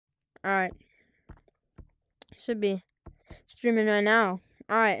Alright. Should be streaming right now.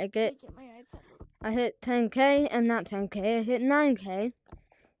 Alright, I hit 10K, and not 10K, I hit 9K.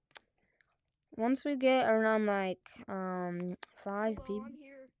 Once we get around like 5 people.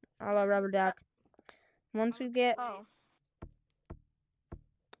 Hello, Rubber Duck. Once we get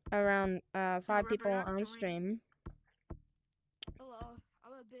around 5 people on stream. Hello,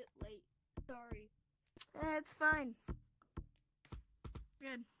 I'm a bit late. Sorry. It's fine.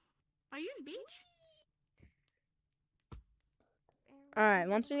 Good. Are you in beach? Alright,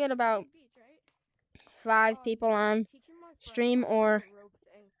 once we get about 5 people on stream or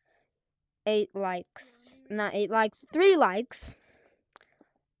 8 likes. Not 8 likes, 3 likes.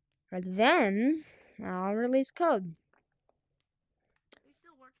 Then I'll release code.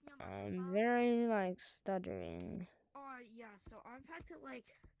 I'm very like stuttering. Yeah, so I've had to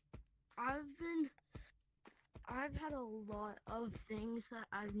I've had a lot of things that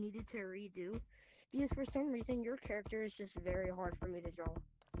I've needed to redo because for some reason your character is just very hard for me to draw.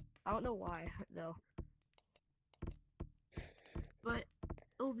 I don't know why though. But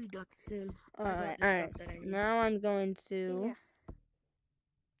it'll be done soon. Alright. Now I'm going to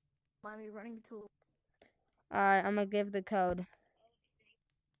Mind me running to Alright, I'm gonna give the code.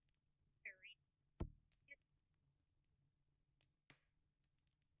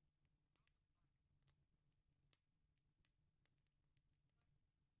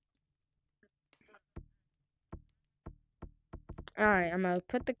 Alright, I'm gonna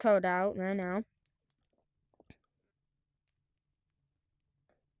put the code out right now.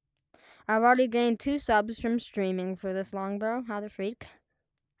 I've already gained 2 subs from streaming for this long, bro. How the freak?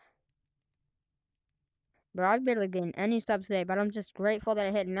 Bro, I've barely gained any subs today, but I'm just grateful that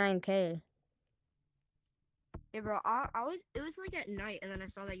I hit 9K. Yeah, bro, it was like at night, and then I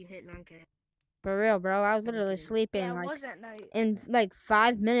saw that you hit 9K. For real, bro. I was literally sleeping. Yeah, it like, was at night. In like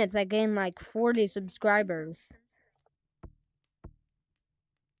 5 minutes, I gained like 40 subscribers.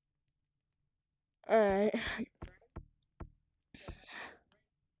 Alright.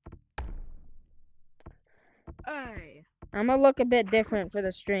 Hey. I'm gonna look a bit different for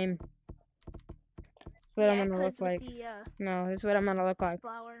the stream. That's what I'm gonna look like. No, this is what I'm gonna look like.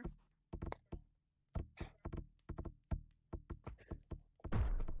 Flower.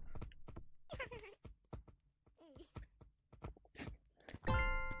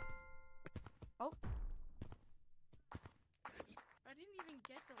 Oh. I didn't even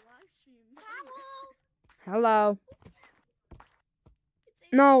get the live stream. Hello.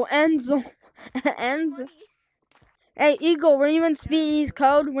 No, Enzo. Enzo. Hey, Eagle, were you in Speedy's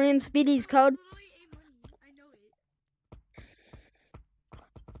code? Were you in Speedy's code?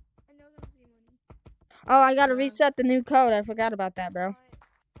 Oh, I gotta reset the new code. I forgot about that, bro.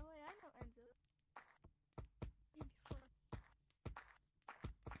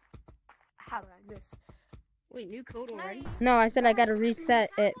 How did I miss? Wait, new code already? No, I said I gotta reset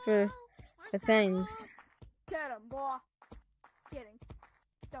it for the things. Get him, boy. Kidding.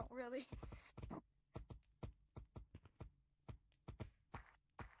 Don't really.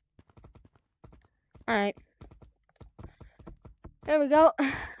 Alright. There we go.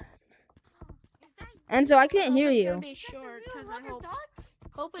 Enzo, I can't hear you. It's gonna be short, because I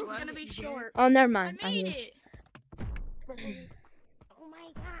hope it's gonna be short. Oh, never mind. I made it. Oh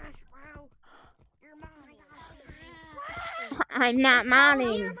my gosh, wow. You're modding. I'm not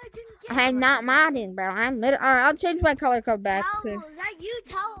modding. I'm not modding, bro. Alright, I'll change my color code back to... Is that you?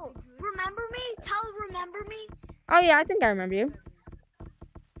 Tell, remember me? Remember me? Oh, yeah, I think I remember you.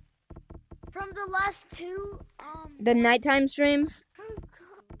 From the last 2, The nighttime streams?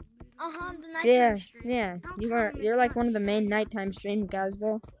 the nighttime stream. Yeah. You're like one of the main nighttime stream guys,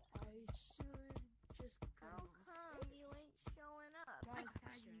 bro.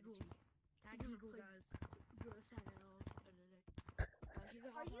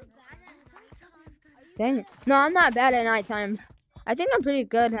 Dang it. No, I'm not bad at nighttime. I think I'm pretty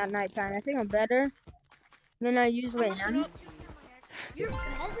good at nighttime. I think I'm better than I usually am. You're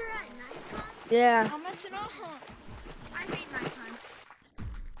better at nighttime? Yeah. I'm messing up. I hate nighttime.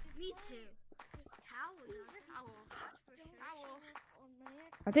 Me too.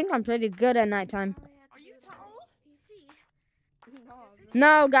 I think I'm pretty good at nighttime. Are you tall?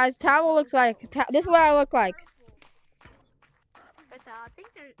 No, guys, Towel looks like... this is what I look like. But I think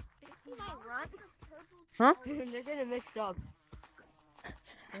they're... Huh? They're getting mixed up.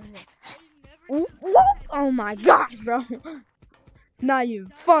 Oh my gosh, bro. It's not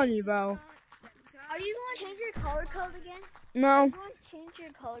even funny, bro. Are you going to change your color code again? No. Are you going to change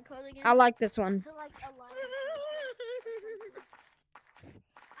your color code again? I like this one. To like align.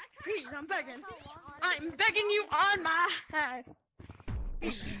 Please, I'm begging. I'm begging you on my head.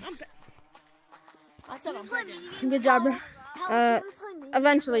 I'm back. I said I'm Play back. mini games, Good job, bro. How can we play mini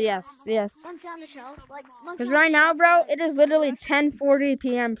Eventually, yes. Monkey on the Shelf? Like, Monkey Because on right the now, Shelf, bro, like- it is literally 10:40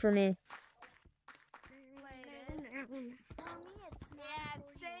 p.m. for me. For me, it's 9:41.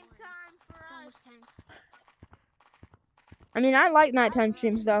 same time for It's us. almost 10. I mean, I like nighttime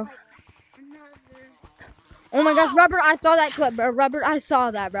streams, though. Like, another. Oh my gosh, Robert, I saw that clip, bro. Robert, I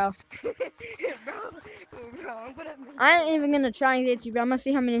saw that, bro. bro, I'm gonna. I ain't even gonna try and get you, bro. I'm gonna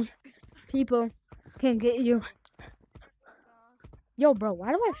see how many people can get you. Yo, bro,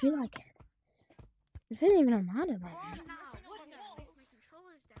 why do I feel like this ain't even a mod right now?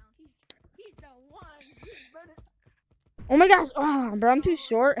 He's the one. Oh my gosh, oh, bro, I'm too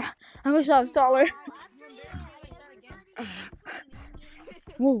short. I wish I was taller.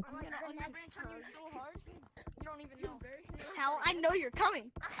 Whoa. You don't even know. Hal, I know you're coming.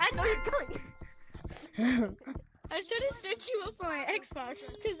 I know you're coming. I should have searched you up on my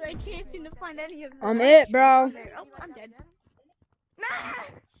Xbox because I can't seem to find any of them. I'm it, bro. Oh, I'm dead.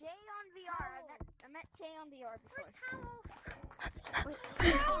 Jay on VR. I met Jay on VR before.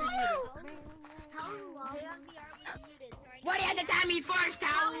 Why you had to tell me first,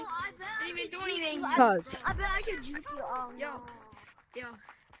 Towel? I bet Didn't even do anything. Cuz. I bet I could juke you. Oh, Yo. no. Yo. No!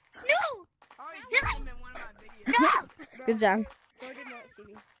 Already did him in one of my videos. No! Good job.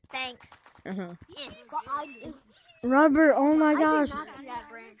 Thanks. Uh-huh. But I do. Robert, oh my I gosh. did not see that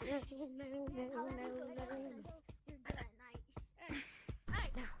branch.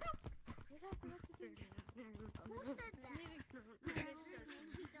 Who said that?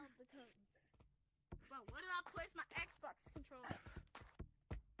 Bro, where did I place my Xbox controller?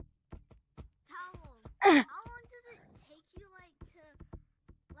 Towel. How long does it take you, like, to,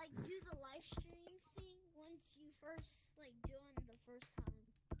 like, do the live stream thing once you first, like, join the first time?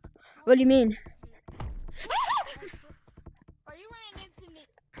 What do you mean? Are you running into me?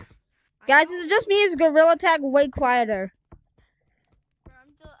 Guys, is it just me? Is Gorilla Tag way quieter? Bro,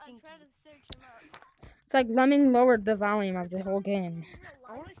 I'm trying to search him up. It's like Lemming lowered the volume of the whole game.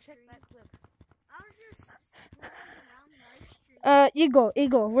 I want to check that clip. I was just scrolling around live stream.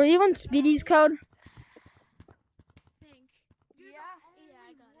 Eagle, were you in Speedy's code? You're Yeah. the Yeah, I only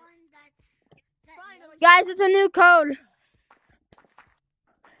got it. one that Finally. knows. Guys, it's a new code.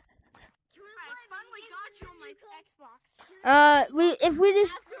 Can we I play finally mini got games you on on my new code? Xbox.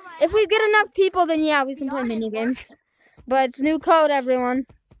 If we get enough people, then yeah, we can play mini games. But it's new code, everyone.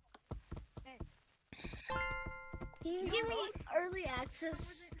 Can you give me early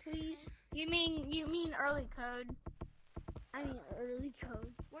access, please? You mean early code? I mean early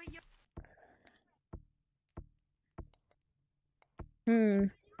code. Where you?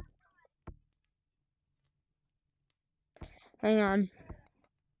 Hang on.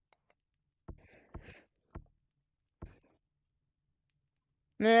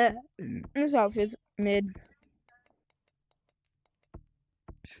 Meh. This outfit's mid.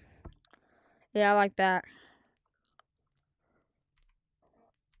 Yeah, I like that.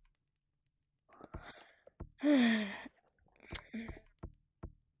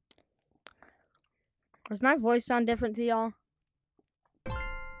 Does my voice sound different to y'all?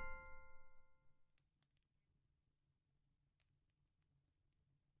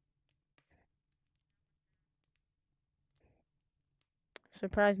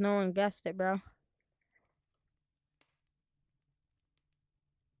 Surprised no one guessed it, bro.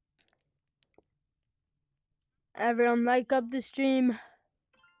 Everyone like up the stream.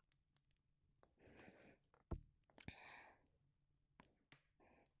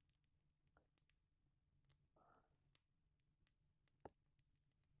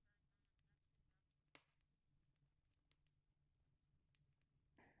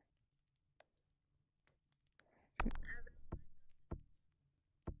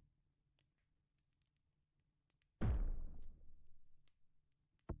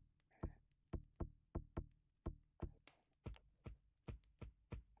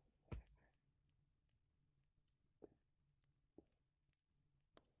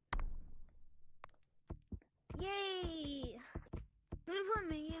 Yay! Can we play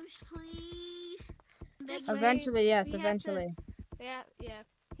mini games, please? Beg you. Eventually, yes, we have eventually. Yeah.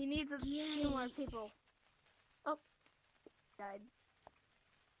 He needs a few more people. Oh, died.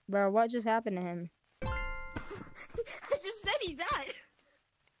 Bro, what just happened to him? I just said he died.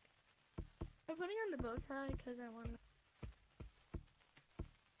 I'm putting on the bow tie because I want.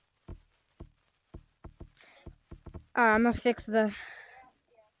 Alright, I'm gonna fix the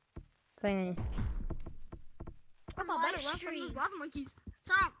thingy. I'm live better run from stream. those lava monkeys.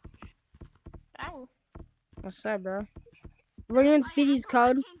 Tom, Ow. What's up, bro? Were you in Speedy's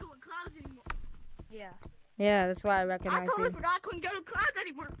code? I can't go in clouds anymore. Yeah. Yeah, that's why I I recognize totally you. forgot I couldn't go to class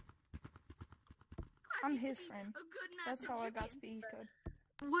anymore. I'm his friend. That's how I got Speedy's code.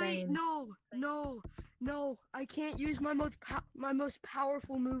 Wait, Same. no. I can't use my most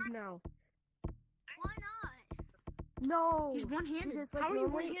powerful move now. Why not? No. He's one-handed. Because, like, How are you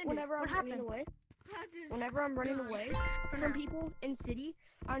normally, one-handed? Whenever What I'm running happened? away, Whenever I'm running away For from now. people in city,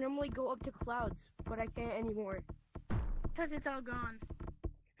 I normally go up to clouds, but I can't anymore. Because it's all gone.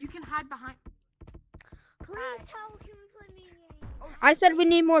 You can hide behind. Please tell can we play mini game? I said we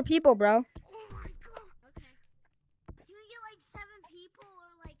need more people, bro. Oh my god. Okay. Can we get like 7 people or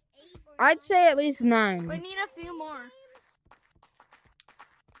like 8 or I'd 9? say at least 9. We need a few more.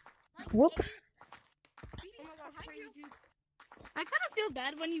 Like Whoop. 8? Oh my gosh, crazy juice. I kind of feel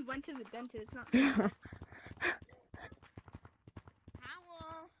bad when you went to the dentist. Not You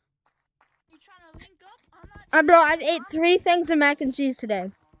trying to link up? I'm not. Bro, I've ate 3 things of mac and cheese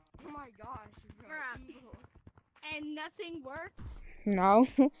today. Oh my gosh, bro. Bruh. Evil. and nothing worked. No.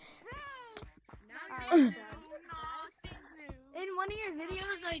 In one of your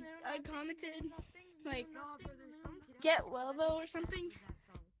videos, I commented like, "Get well though" or something.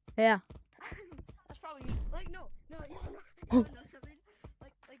 Yeah. That's probably me. Like, no, you know something?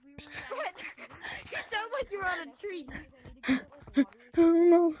 Like we were You sound like you're on a tree. Oh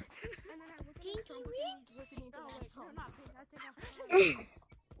no. and then I looked at my phone because he's listening to that song.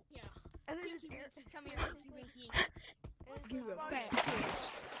 Yeah. And then Pinky his Winky, come here, Pinky Winky. Give a fat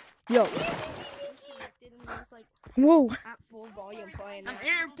Yo. connected and was like Whoa. at full volume playing I'm that.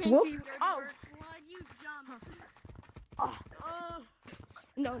 Air Pinky. Whoop. Oh, blood, you jumped.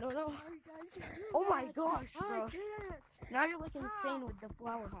 No. Oh my gosh, bro. Now you're like insane with the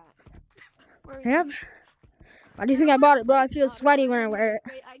flower hat. Yep. Why do you think I bought it, bro? I feel sweaty when I wear it.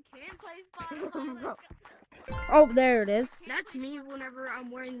 Wait, I can play Spotify. Bro, Oh, there it is. that's me whenever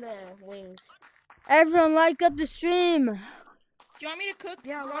I'm wearing the wings. Everyone like up the stream. Do you want me to cook?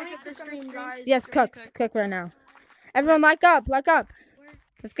 Yeah, Do you want like me up to the cook on stream, guys. Yes, Do you want cook. me to Cook right now. Everyone like up.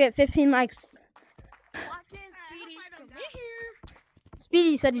 Let's get 15 likes. Watching Speedy. Come here.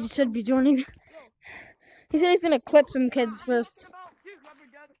 Speedy said he should be joining. He said he's gonna clip some kids first. Imagine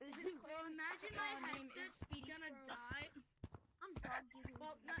my headset's gonna die. I'm dog doo-doo.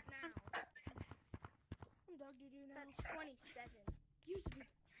 Well, not now. I'm dog doo-doo now. That's 27. Used to be.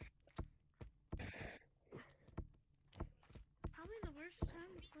 Probably the worst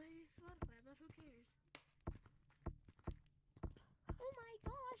time to play Spotify, but who cares? Oh my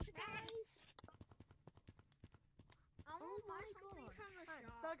gosh, guys. I want to buy something from the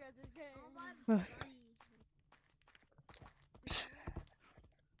shop. Stuck at this game. I'll buy Buddy.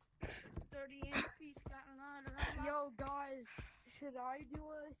 30 inch piece got a lot of Yo, guys, should I do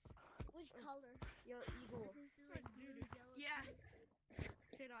a Which color? Yo, Eagle? Is it like blue, yellow? Yeah.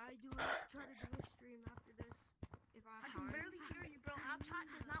 Should I try to do a stream after this? If I I can barely hear you, bro. Our chat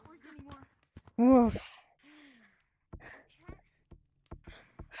does not work anymore. Woof.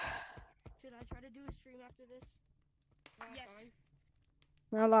 Should I try to do a stream after this? Yes.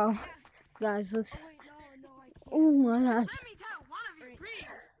 Hello. Guys, let's. Oh wait, no, I can't. Oh my gosh. Let me tell one of you, please.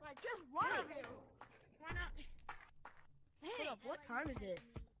 Like, just one of you. Why not? Hold up, what time is it?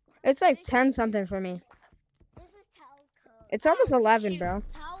 It's like 10 something for me. This is Tal's code. It's almost 11, bro.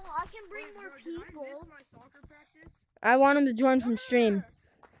 Tal, I can bring more people. my soccer practice? I want him to join from stream.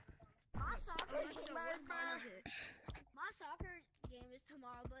 My soccer What game time is it? My soccer game is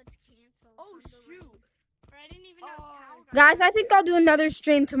tomorrow, but it's canceled. Oh from the shoot! rain. I didn't even know Cal. Guys, I think I'll do another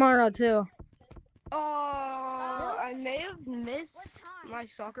stream tomorrow too. I may have missed What time? my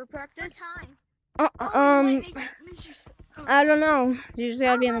soccer What practice. time? I don't know. Usually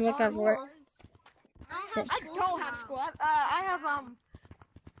I'll be on the lookout for it. I don't have I school don't have tomorrow. school. I have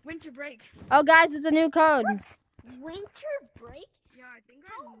winter break. Oh, guys, it's a new code. Winter break? Yeah, I think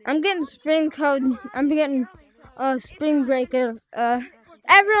I'm getting spring code. I'm getting spring breaker.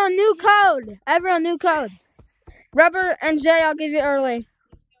 Everyone, new code. Everyone, new code. Rubber and Jay, I'll give you early.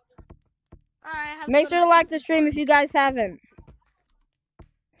 Alright, Make sure to like the stream if you guys haven't.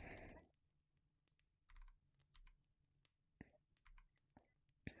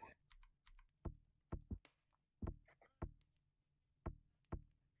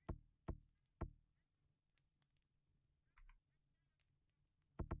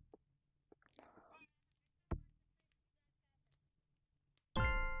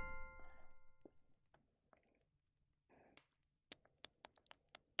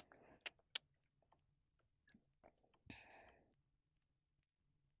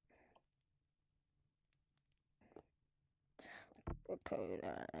 What code?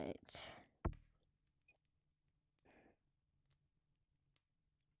 Alright.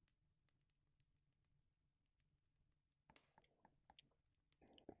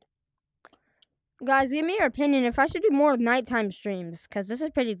 Guys, give me your opinion if I should do more nighttime streams, because this is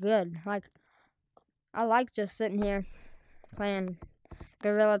pretty good. Like, I like just sitting here playing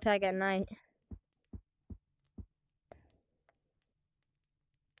Gorilla Tag at night.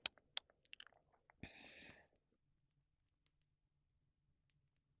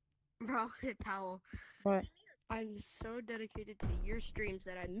 Bro, a towel. What? I'm so dedicated to your streams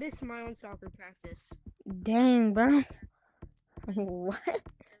that I miss my own soccer practice. Dang, bro. What?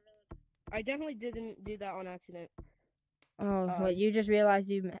 I definitely didn't do that on accident. Oh, what, you just realized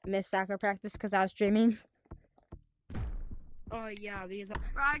you missed soccer practice because I was streaming? Oh, yeah, because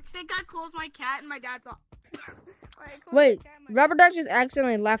Bro, I think I closed my cat and my dad's off. Wait, Rubber Duck just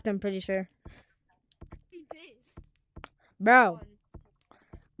accidentally left, I'm pretty sure. He did. Bro,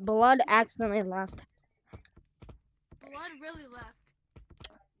 Blood accidentally left. Blood really left.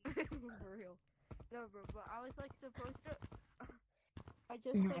 for real. No, bro, but I was like supposed to. I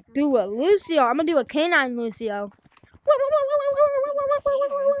just like. Do a Lucio. I'm gonna do a canine Lucio.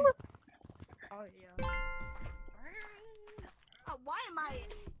 Oh, yeah. Why am I?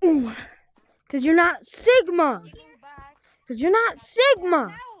 Cause you're not Sigma. Cause you're not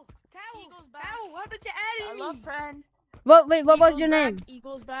Sigma. What happened to adding me? Hello, friend. What? Wait, what was your name?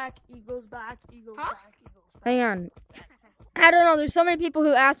 Eagles back. Eagles back. Eagles Huh? back. Eagles back. Hang on. I don't know. There's so many people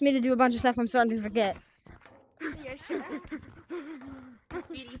who asked me to do a bunch of stuff. I'm starting to forget. Yeah, sure.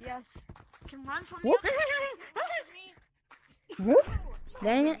 Yes. Can run from Whoop. Whoop.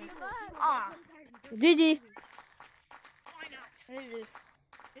 Dang it. Ah. GG. It is.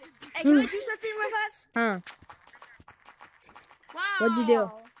 Hey, can I do something real fast? Huh? Wow. What'd you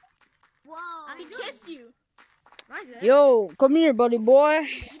do? Whoa. I kiss you. Yo, come here, buddy boy. Nah,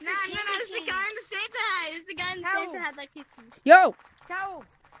 it's the guy in the Santa hat. It's the guy in the Santa hat that kissed you. Yo. Towel.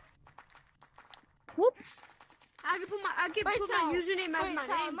 Whoop. I can put my username as my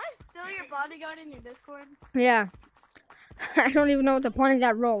name. Am I still your bodyguard in your Discord? Yeah. I don't even know what the point of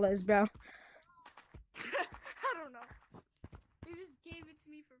that role is, bro. I don't know. You just gave it to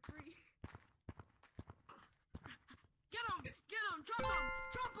me for free. Get him! Drop him!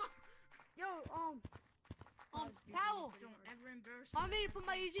 Yo, Towel. Don't ever embarrass me. Want me to put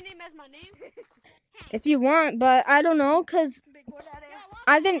my username as my name? If you want, but I don't know, cause Big boy that is.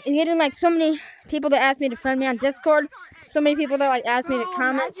 I've been getting like so many people that ask me to friend me on Discord, so many people that like ask me to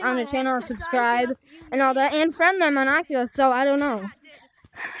comment on the channel or subscribe and all that, and friend them on Oculus. So I don't know.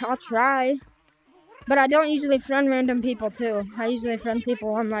 I'll try, but I don't usually friend random people too. I usually friend people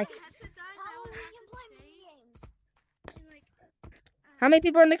on like. How many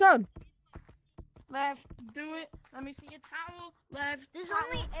people are in the code? Left. Do it. Let me see your towel. Left. There's towel,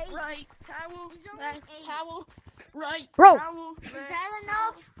 only 8. Right. Towel. There's only Left. 8. Towel. Right. Bro. Towel. Is Left. that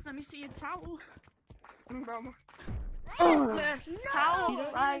enough? Let me see your towel. Ugh. Left. Towel.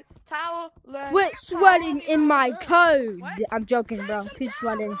 Right. Towel. Left. Quit sweating in my code. What? I'm joking, bro. Keep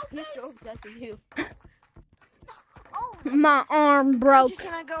sweating. you're so obsessed with you. My arm broke. Just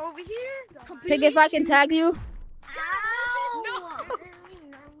gonna go over here. Pig, if I can tag you. Ow!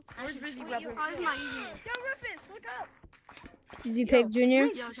 Where's Busy Oh, this is my username. Yo, Rufus, look up. Did you Pig Junior?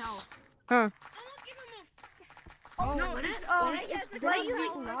 Yo, Towel. Huh? Oh, No, what it's Flags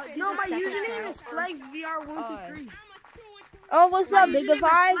No, my username is FlagsVR123. Oh, what's up, Big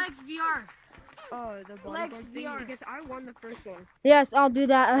Five? FlagsVR. Oh, the Flex bodyguard thing, VR. because I won the first one. Yes, I'll do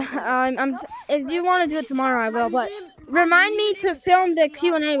that. If you want to do it tomorrow, I will. But remind me to film the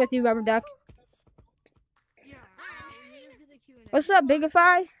Q&A with you, Rubber Duck. What's up,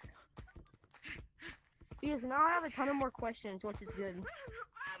 Bigify? Because now I have a ton of more questions, which is good.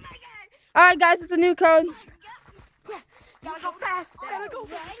 All right, guys, it's a new code. Gotta go fast. Gotta go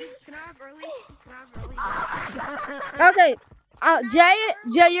fast. Can I have early? Okay, Jay,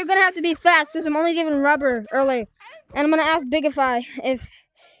 you're gonna have to be fast because I'm only giving Rubber early, and I'm gonna ask Bigify if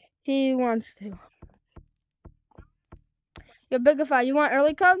he wants to. Yo, Bigify, you want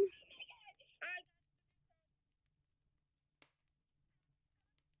early code?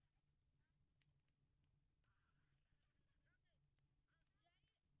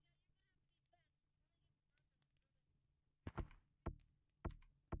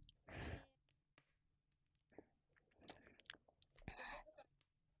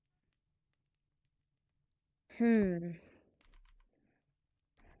 Hmm.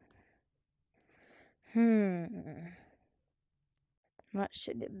 What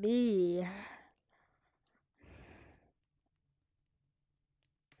should it be?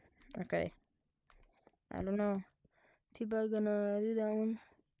 Okay. I don't know. People are gonna do that one.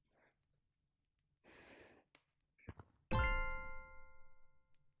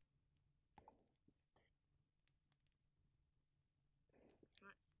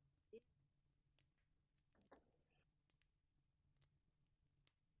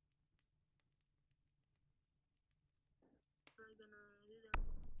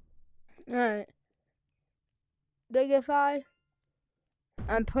 Alright. Bigify.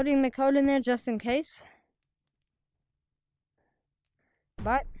 I'm putting the code in there just in case.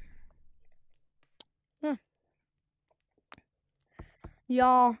 But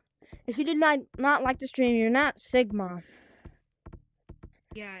y'all, if you did not like the stream, you're not Sigma.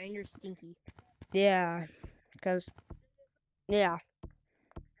 Yeah, and you're stinky. Yeah. Because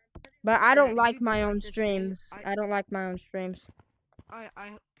but I don't Yeah, like you my do own like this game. streams. I don't like my own streams.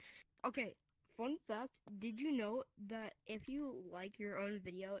 Okay, fun fact, did you know that if you like your own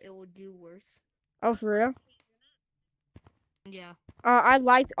video, it will do worse? Oh, for real? Yeah. I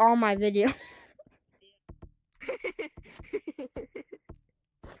liked all my videos.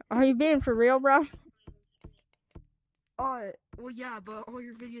 Are you being for real, bro? Well, yeah, but all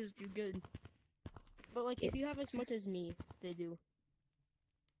your videos do good. But, like, if you have as much as me, they do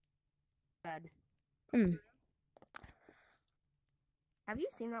bad. Have you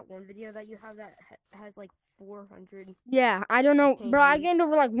seen that one video that you have that has, like, 400? Yeah, I don't know. Bro, I views? gained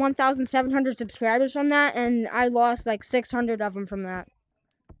over, like, 1,700 subscribers from that, and I lost, like, 600 of them from that.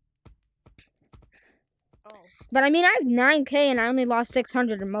 Oh. But, I mean, I have 9K, and I only lost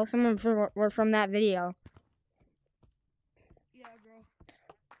 600, and most of them were from that video. Yeah, bro.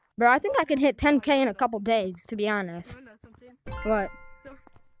 Bro, I think I can hit 10K in a couple days, to be honest. You know something? What?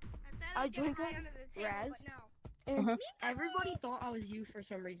 I joined Raz, and everybody thought I was you for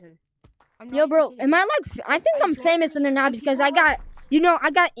some reason. I'm not Yo, bro, kidding. am I, like, I think I'm famous in there now because I got,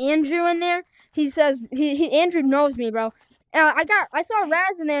 I got Andrew in there. He says, Andrew knows me, bro. I saw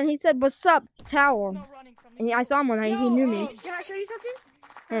Raz in there, and he said, "What's up, Towel?" No running from me. And I saw him when he knew me. Can I show you something?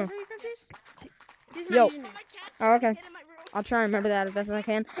 Can I show you something? This is my Yo. username. Oh, okay. I'll try and remember that as best as I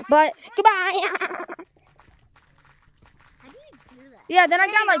can. But, goodbye! How do you do that? Yeah, then I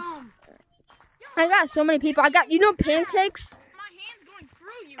got, like, I got so many people. I got, Pancakes? My hand's going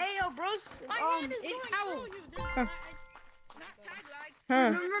through you. Hey, yo, bros. My hand is going Towel. through you. Huh. Not tag like.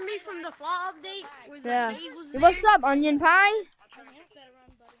 Huh. Remember me from the fall update? Where the Yeah. Dave was Hey, what's up, onion pie?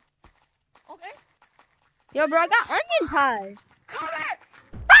 Okay. Yo, bro, I got onion pie. Come here!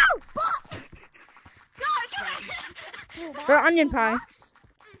 Oh! God, Bro, onion pie.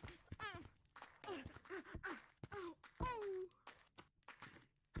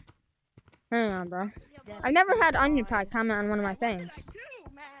 Hang on, bro. I've never had onion pie comment on one of my things.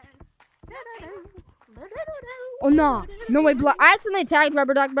 Oh, no. No way, bro. I accidentally tagged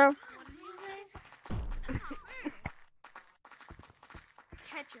Rubber Duck, bro.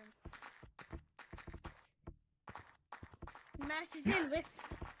 Catch him. Smashes in with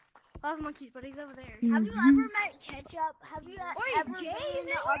love monkeys, but he's over there. Have you ever met Ketchup? Have you ever been Jay's in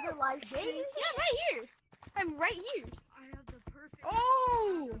the other live stream? Yeah, right here. I'm right here. I have the perfect.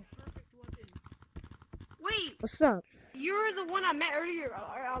 Oh! Perfect weapon. Wait, What's up? you were the one I met earlier,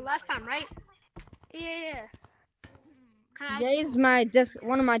 last time, right? Yeah. Jay's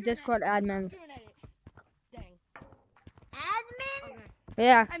one of my Discord admins. Dang. Admin? Okay.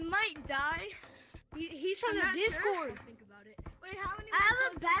 Yeah. I might die. He's from I'm the not sure. Discord. Think about it. Wait, how many? I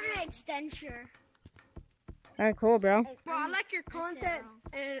have a better extension. Alright, cool, bro. Bro, I like your content,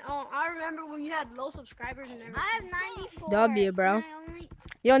 and I remember when you had low subscribers and everything. I have 94. W, bro. and I only-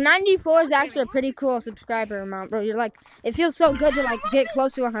 Yo, 94 is actually a pretty cool subscriber amount, bro. You're like, it feels so good to, like, get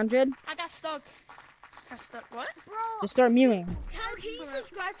close to 100. I got stuck. What? Bro, Just start mewing. Tom, can you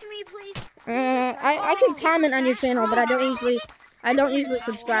subscribe to me, please? I can comment on your channel, but I don't usually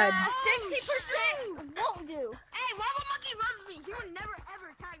subscribe. 60% won't do. Hey, Lava Monkey loves me. He will never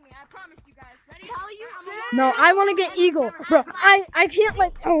ever tag me. I promise you guys. Ready? Tell you. No, I want to get Eagle, bro. I can't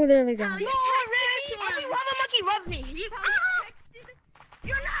like. Oh, there we go. Every Lava Monkey loves me.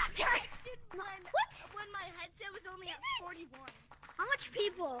 You're not texted when my headset was only at 41. How much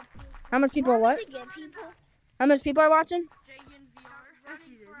people? How much people? What? To get people? How much people are watching?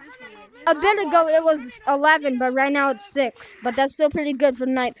 A bit ago it was 11, but right now it's 6. But that's still pretty good for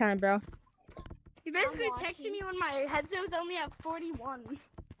nighttime, bro. You basically texted me when my headset was only at 41.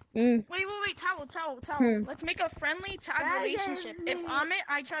 Mm. Wait, Towel. Hmm. Let's make a friendly tag relationship. If I'm it,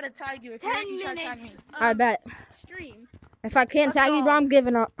 I try to tag you. If 10 you're it, you try to tag me. minutes I bet. stream. If I can't tag you, bro, I'm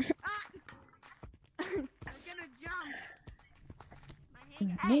giving up. I'm gonna jump.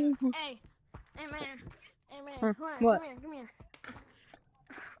 Hey, man. Huh, Come on, what? Come here.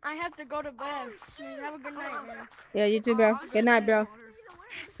 I have to go to bed. Have a good night, man. Yeah, you too, bro. Good night, bro.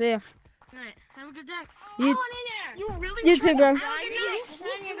 See ya. Alright, have a good day. You, You really you too, bro. Have a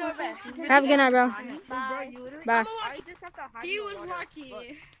good night. Have a good night, bro. Bye. Bye. He was lucky.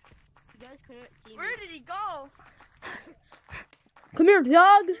 You guys couldn't see me. Where did he go? Come here,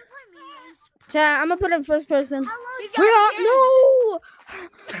 dog. Play mediums. Chat, I'm gonna put it in first person. Hello. No!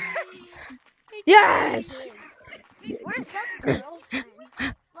 Yes! Where's Doug's girlfriend?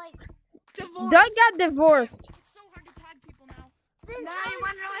 Like, Divorce. Doug got divorced. It's so hard to tag people now. then Now you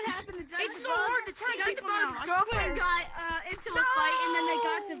wonder what happened to Doug It's so hard to tag Doug people now. I girlfriend swear. got into a fight and then they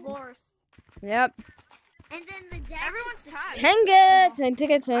got divorced. Yep. And then the dad. Everyone's tagged. Tanget!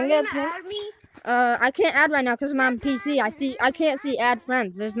 Tanget, Are you Tanget. gonna add me? I can't add right now because I'm on PC. I can't see add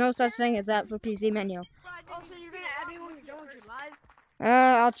friends. There's no such thing as that for PC menu. Oh, so you're gonna add me when you're done with your live?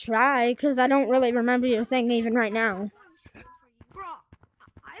 I'll try because I don't really remember your thing even right now. Bro,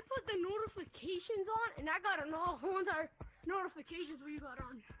 I put the notifications on and I got a whole entire notifications where you got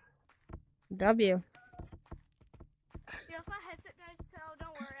on. W. Yeah, if my headset dies, so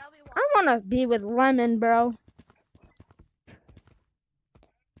don't worry, I'll be watching. I want to be with Lemon, bro.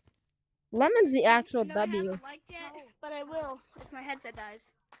 Lemon's the actual No, I W. haven't liked yet, but I will if my headset dies.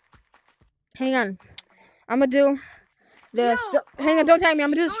 Hang on. I'm gonna do the. Hang on, don't tag me.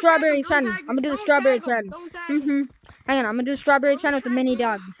 I'm gonna do the strawberry trend. I'm gonna do the strawberry trend. Don't tag him. Hang on, I'm gonna do the strawberry trend with the mini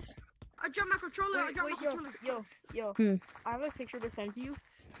dogs. I dropped my controller. I dropped my controller. Yo. Hmm. I have a picture to send to you.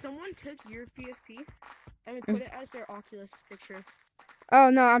 Someone took your PSP and they put it as their Oculus picture. Oh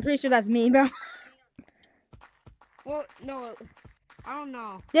no, I'm pretty sure that's me, bro. Well, no, I don't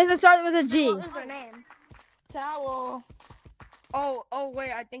know. There's a start with a G. What was their name? Towel. Oh,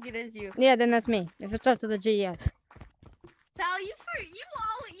 wait, I think it is you. Yeah, then that's me. If it starts with a G, yes. Sal, you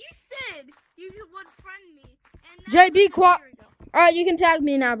said you would friend me. And that JB was Quad. a year ago. Alright, you can tag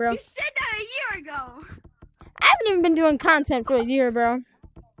me now, bro. You said that a year ago. I haven't even been doing content for a year, bro.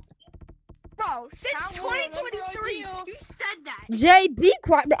 Bro, Since Towel, 2023, remember you said that. JB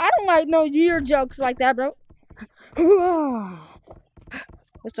Quad. Bro, I don't like no year jokes like that, bro.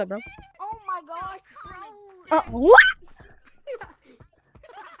 What's up, bro? Oh my god. What?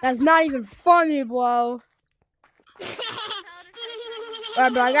 That's not even funny, bro.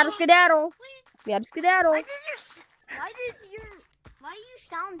 Alright, bro, I gotta skedaddle. We gotta skedaddle. Why do you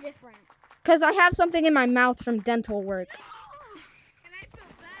sound different? Because I have something in my mouth from dental work. And I feel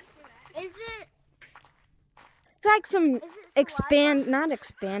bad for that. Is it? It's like some Is it saliva? not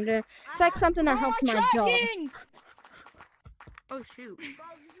expander. It's like something that helps my jaw. Oh, shoot. Bro,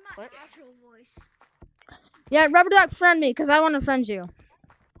 this is my What? actual voice. Yeah, Rubber Duck, friend me, because I want to friend you.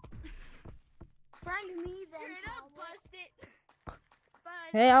 Friend me then. Straight up Talbot. bust it. But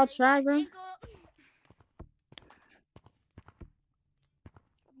Hey, I'll try, bro. ankle.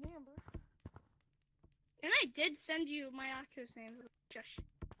 And I did send you my Oculus name. Just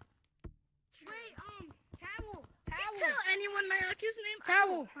wait, Towel. Don't tell anyone my Oculus name.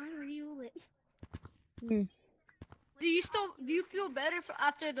 Towel. I'll reveal it. Do you feel better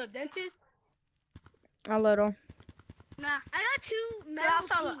after the dentist? A little. Nah. I got two Yeah,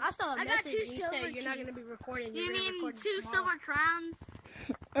 metal I saw a I got message. two and you said silver you're not teeth. gonna be recording. You you're gonna mean record two tomorrow. silver crowns?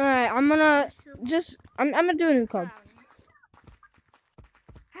 Alright, I'm gonna I'm gonna do a new code.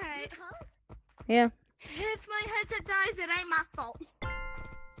 Hey, Yeah. if my headset dies, it ain't my fault.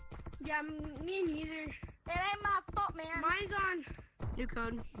 Yeah, me neither. It ain't my fault, man. Mine's on new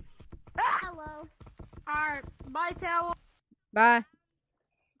code. Hello. Alright, bye, Towel. Bye.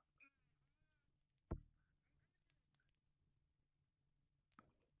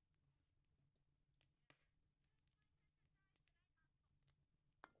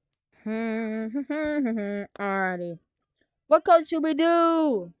 Alrighty. What code should we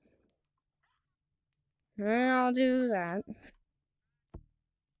do? I'll do that.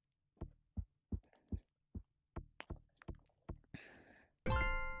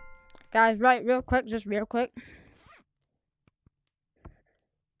 Guys, right, real quick, just real quick.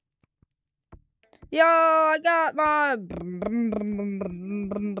 Yo, I got my.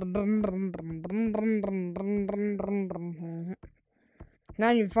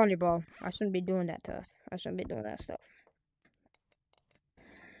 Not even funny, bro. I shouldn't be doing that stuff. I shouldn't be doing that stuff.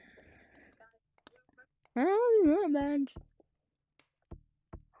 I don't know, man.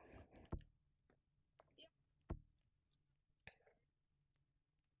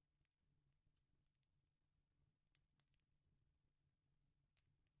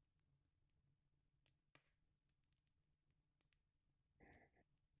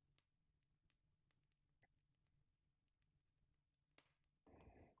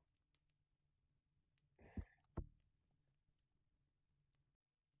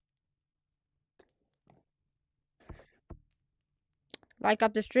 Like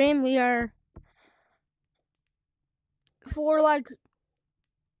up the stream, we are 4 likes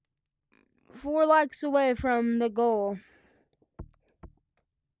away from the goal.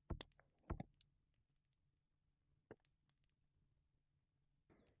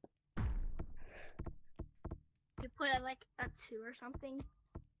 at like a 2 or something.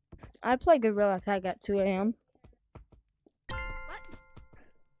 I play Gorilla Tag at 2 a.m. What?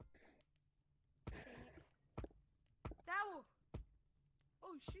 Towel.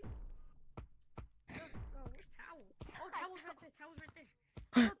 Oh shoot. Oh, where's Towel? Oh, Towel's right there. Towel's right there.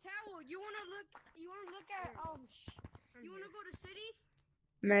 Oh, Towel, you wanna look at you wanna go to city?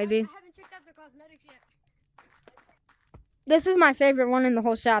 Maybe. I haven't checked out the cosmetics yet. This is my favorite one in the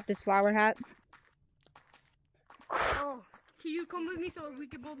whole shop, this flower hat. Oh, can you come with me so we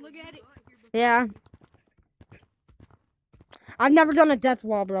can both look at it? Yeah. I've never done a death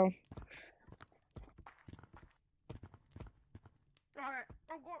wall, bro. Alright,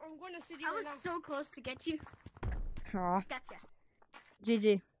 I'm going to city I right was now. so close to get you. Aw, Gotcha.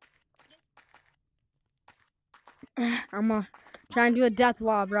 GG. I'm gonna try and do a death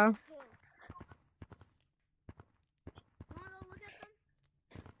wall, bro. Wanna go look at them?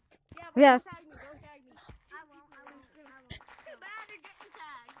 Yeah, but Yes. don't tag me, don't tag me. I won't. Too bad you're getting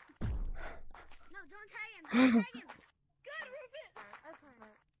tagged. No, don't tag him. Don't tag him. Good, Rufus.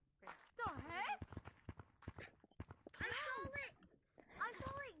 The heck? I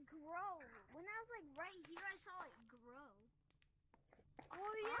saw it grow. When I was like right here, I saw it grow.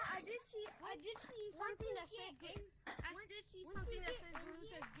 Oh yeah, I did see something that said something that says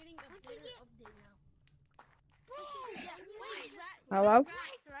Rufus is getting a better update now. Wait, Hello?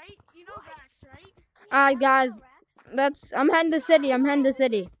 Rax, right? You know Rax, right? Alright, guys. I'm heading to city. I'm heading to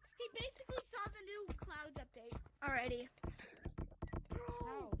city. He basically saw the new clouds update already.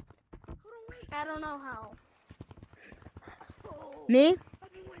 How? I don't know how. Me?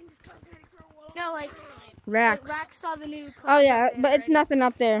 I've been wanting this cosmetic for a while. No, like Rax. Rax saw the new clouds Oh, yeah, update but it's already. nothing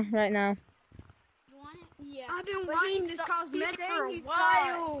up there right now. You want it? Yeah. I've been But wanting he this saw- cosmetic he's for saying a he saw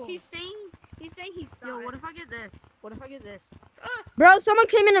while. it. He's saying he saw Yo, it. what if I get this? What if I get this? Bro, someone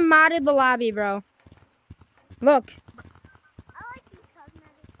came in and modded the lobby, bro. Look. I like these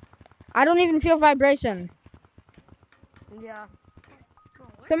cosmetics. I don't even feel vibration. Yeah.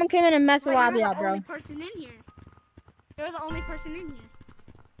 Someone came in and messed the Wait, lobby you're up, the bro. only person in here. You're the only person in here.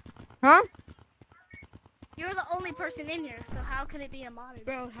 Huh? You're the only person in here, so how can it be a modded?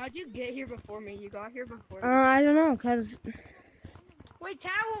 Bro, how'd you get here before me? You got here before me. I don't know, cause Wait,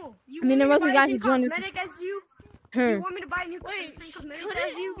 Towel! You I mean, want there me was a to buy guy new who joined with- cosmetic as you? hmm. You want me to buy a new Wait, cosmetic could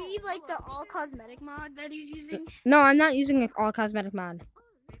as you be like the all cosmetic mod that he's using? No, I'm not using an all cosmetic mod.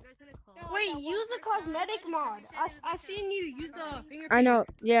 Wait, use the cosmetic mod. I seen you use the finger. I know,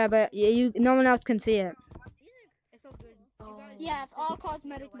 yeah, but no one else can see it. It's so good. Yeah, it's all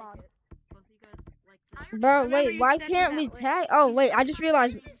cosmetic mod. Bro, Remember wait, you why sent me can't that we link. tag? Oh, wait, I just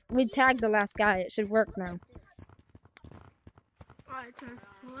realized we tagged the last guy. It should work now. Alright, turn.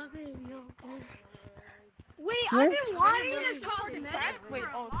 Wait, I've What? been wanting this cosmetic. Wait,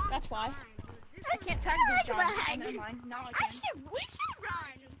 oh, that's why. I can't tag this job. Oh, never mind. Now I can. We should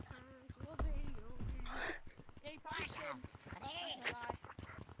run. Yeah, you probably should.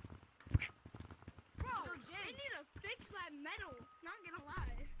 Bro, they need to fix that metal. Not gonna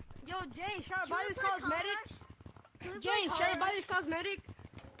lie. Yo, Jay, should I buy this cosmetic? Jay, should I buy this cosmetic?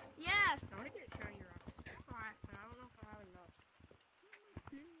 Yeah. I want to get shiny rocks. Alright, but I don't know if I have enough.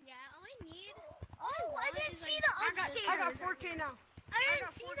 Yeah, all I need. Oh, I didn't see the upstairs. I got 4K now. I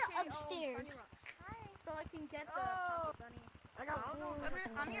didn't see the upstairs. So I can get the bunny. I got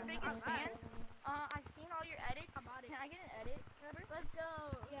I'm your biggest fan. I've seen all your edits. Can I get an edit? Let's go.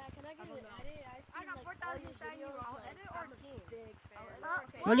 Yeah, can I get an edit? I got 4,000 shiny rocks. I'll edit or team. Big fan.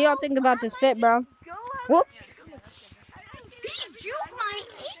 What do y'all think about this fit, bro? Go Whoop. He juked my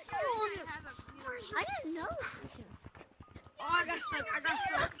ankles. I didn't know. Oh, I got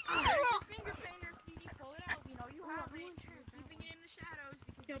stuck. Finger painter, Speedy, pull it out. You know you have it. You're keeping it in the shadows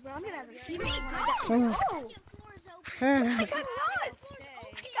because Yo, bro, I'm gonna have a Wait, shiny go. Oh. Floor is open. I'm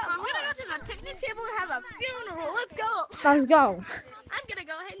gonna go to the picnic table and have a funeral. Let's go. Let's go. I'm gonna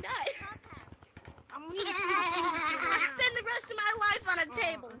go ahead and die. I'm gonna spend the rest of my life on a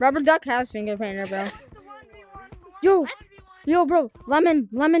table. Rubber Duck has finger painter, bro. the 1v1. Yo, yo, bro.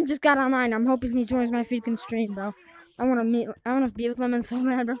 Lemon just got online. I'm hoping he joins my freaking stream, bro. I wanna be with Lemon so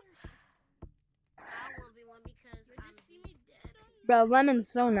bad, bro. Bro, Lemon's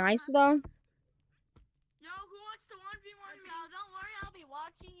so nice, though. Yo, who wants to 1v1 me? Don't worry, I'll be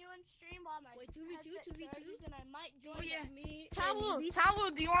watching you in stream while my 2v2, and I might join Oh, yeah. me.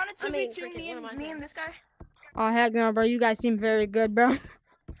 Towel, do you want to 2v2 me and this guy? Oh, heck no, bro. You guys seem very good, bro.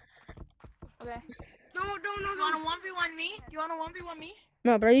 Okay. No. You want to 1v1 me? You want to 1v1 me?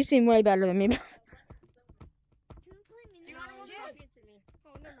 No, bro, you seem way better than me, bro. Do you want to 1v1 me?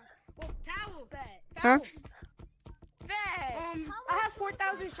 Oh, never mind. Well, towel. Huh? Bet. I have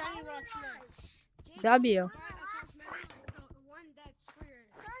 4,000 shiny rocks now. W.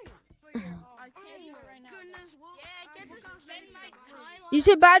 Yeah, I get to spend my time. You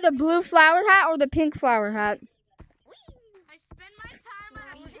should buy the blue flower hat or the pink flower hat. I spend my time on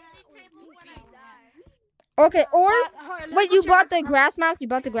a picnic table when I die. Okay, or Let's wait, go you check bought out the grass mouth? You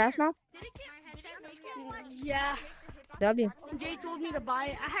bought the grass mouth? Did it get Yeah. W. Jay told me to buy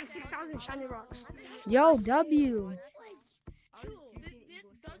it. I had 6,000 shiny rocks. Yo, W.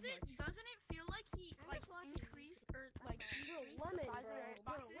 Doesn't it feel like he like increased or like decreased the size of the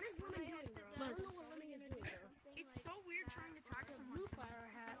boxes? It's so weird trying to talk to blue flower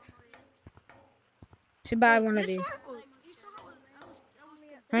hat. Should buy one of This these. one?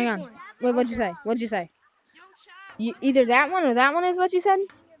 Hang on. Wait, what'd you say? What'd you say? Yo, chat. You, either that one or that one is what you said? Yo,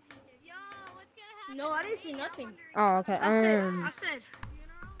 what's gonna happen? No, I didn't see nothing. Oh, okay. I said.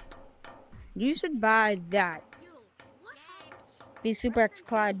 You should buy that. Be Super X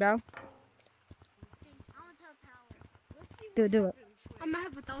Clyde, bro. Do it. I'm gonna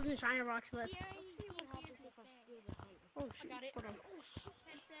have 1,000 shiny rocks left. Oh shit. Got it. Hold on.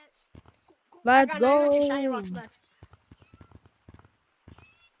 Let's I got 900 shiny go. rocks left.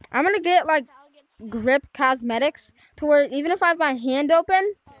 I'm gonna get like grip cosmetics to where even if I have my hand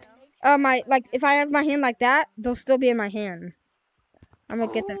open, if I have my hand like that, they'll still be in my hand. I'm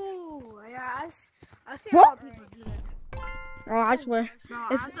gonna get that. Oh, yeah. I see a What? lot of people do that. Oh, I swear. No,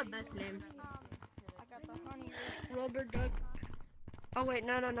 If- that's the best name. Rubber duck. Oh wait,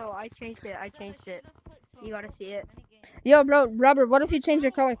 no. I changed it. You gotta see it. Yo, bro, Rubber, what if you change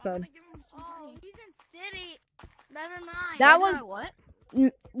your color code? Oh, he's in city. Never mind. That was. What?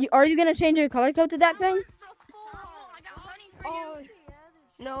 Are you gonna change your color code to that thing? I got honey for Oh,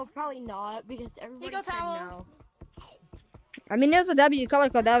 no, probably not because everybody go, said Towel. no. I mean, there's a W color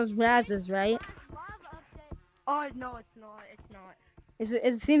code. That was Raz's, right? Oh no, it's not. It's not.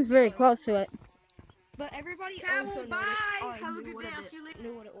 It seems very close to it. But everybody Towel, also bye. noticed. Oh, I Have a knew good what day. it I'll is- see you later.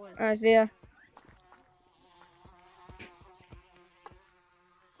 Knew what it was. Alright, see ya.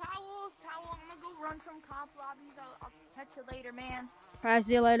 Towel. I'm gonna go run some comp lobbies. I'll catch you later, man. Alright,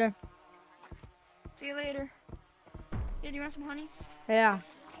 see you later. See you later. Yeah, do you want some honey? Yeah.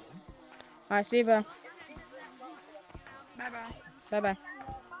 Alright, see you, bro. Bye bye. Bye-bye.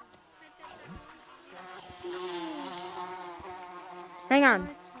 Hang on.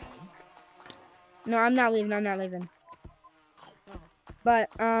 No, I'm not leaving. But,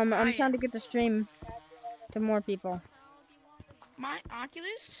 I'm trying to get the stream to more people. My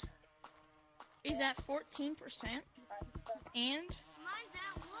Oculus is at 14%, and Mine's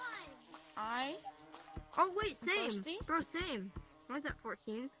at 1. I Oh wait, same. Thirsty? Bro, same. Mine's at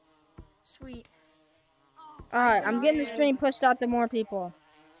 14. sweet. Alright, I'm getting the stream pushed out to more people.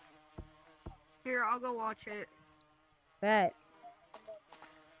 Here, I'll go watch it. Bet.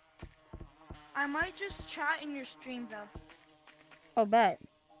 I might just chat in your stream though. Oh, bet.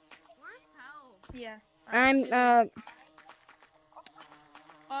 Where's Towel? Yeah. I'm,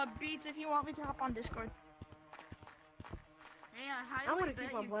 Beats, if you want me to hop on Discord. Hey, I I want to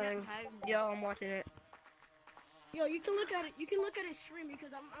keep on playing. Yo, I'm watching it. Yo, you can look at it. You can look at his stream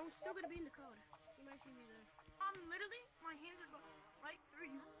because I'm still gonna be in the code. You might see me there. Literally, my hands are right through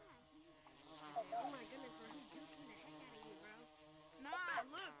you. Oh my goodness, bro. He's juking the heck out of you, bro. Nah,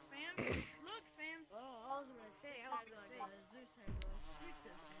 look, fam. Look, fam. Oh, I was gonna say. My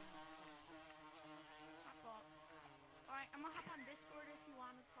fault. Alright, I'm gonna hop on Discord if you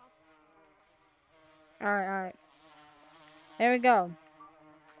want to talk. alright. There we go.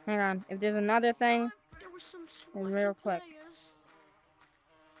 Hang on. If there's another thing, There was some then real quick. players.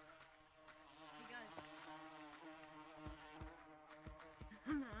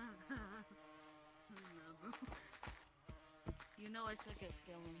 You know I suck at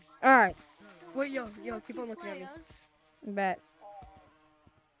scaling. Alright. Wait, yo, keep on looking at me. Bet.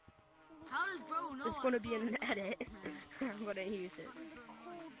 How does bro know? It's gonna be in an edit. I'm gonna use it.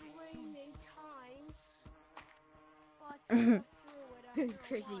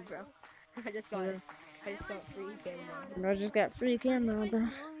 Crazy, bro. I just got free camera. Bro just got free camera, bro.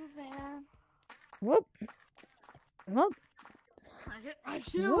 Whoop. Whoop. I'm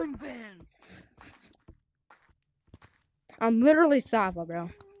ceiling fan. I'm literally Sava, bro.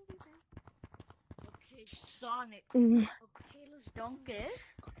 Okay, Sonic. Mm. Okay, let's dunk it.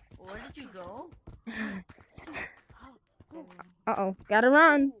 Where did you go? Uh-oh. Gotta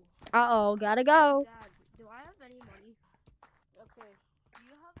run. Uh-oh. Gotta go. Dad, do I have any money? Okay. Do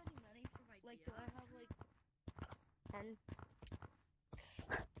you have any money for my Do I have 10?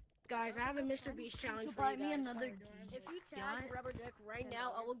 Guys, I have a Mr. Beast challenge to for buy you me guys. another If you tag Rubber Dick right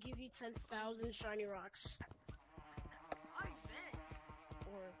now, I will give you 10,000 shiny rocks. I bet.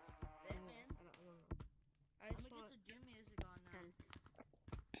 Or Bet, man. I don't know. I I'm just gonna want get the gym music on now.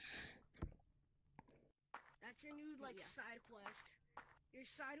 10. That's your new like side quest. Your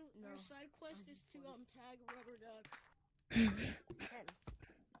side quest is to tag Rubber Duck. 10.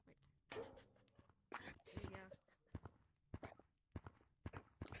 Yeah.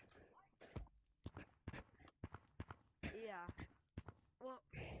 Yeah. Well,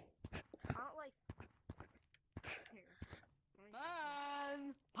 I don't like. Here.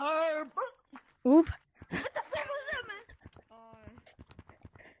 Man. Oop. What the fuck was that, man?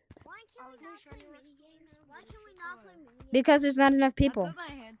 Why can't we not play mini games? Why can we not play mini games? Because there's not enough I people. put my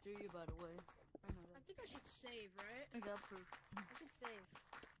hand through you, by the way. I know I that. think I should save, right? I got proof. I could save.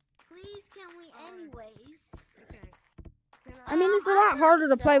 Please, can we anyways? Okay. I mean, it's a lot harder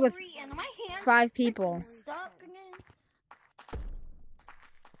to play with 5 people. Stuck again.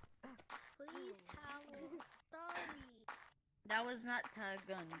 Please, Towel. Sorry. That was not tag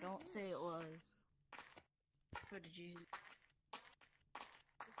gun. Don't say it was. What did you?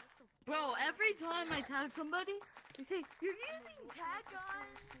 Bro, every time I tag somebody, they say you're using tag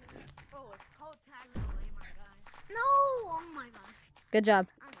gun. Oh, it's called tag gun, my guy. No! Oh my god. Good job.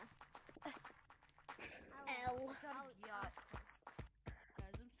 I missed. L. Yacht.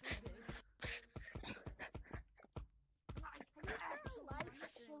 Guys, I'm so big.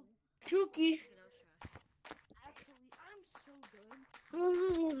 Kooky. Actually, I'm so good.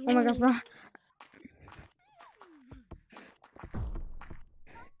 Oh my gosh, bro.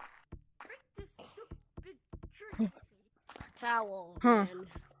 Break this stupid trick. Towel. Huh. Man.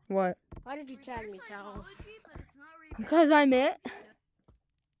 What? Why did you tag me, Towel? Psychology, but it's not real. Because I'm it.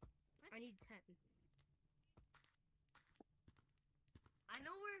 I need 10. I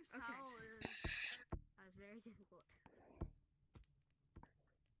know where Okay. Towel is. That was very difficult.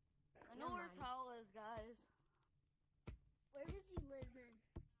 I know where Towel is, guys. Where does he live in?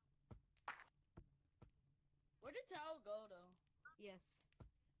 Where did Towel go, though? Yes.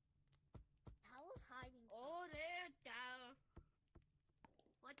 Towel's hiding. Oh, there, Towel.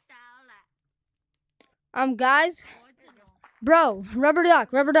 What Towel at? Guys. What's it on? Bro, Rubber Duck.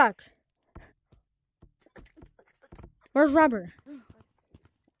 Where's Rubber?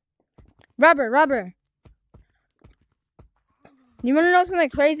 Rubber. You wanna know something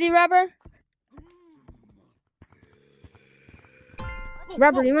crazy, Rubber?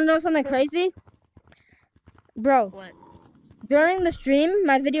 Rubber, you wanna know something crazy? Bro, What? during the stream,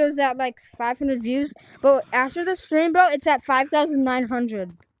 my video is at like 500 views, but after the stream, bro, it's at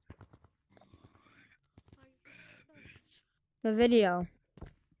 5,900. The video.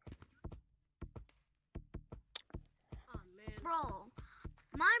 Oh man. Bro,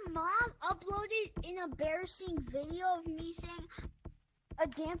 my mom uploaded an embarrassing video of me saying a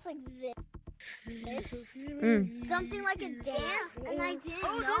dance like this. Something like a dance, and I didn't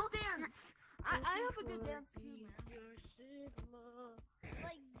Oh, know. this dance! I have a good dance too, man.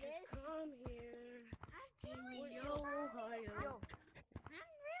 Like this. Come here. I'm Give me telling your you. Ohio. I'm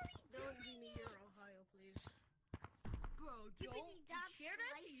really Don't give doing me it. your Ohio, please. Bro, Give me don't the dub share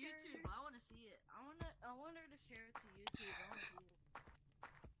that to YouTube. I slicers. want to see it. I want her to share it to YouTube. I want to see it.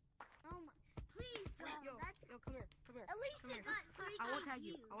 Oh my. Please don't. Yo, That's yo, come here. at least come it here. got 3K I won't tag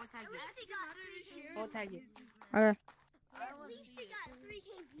you. views. I won't tag At you. least it got 3K Share views. I won't tag you. Okay. At least it got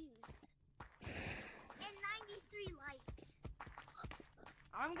 3K views. And 93 likes.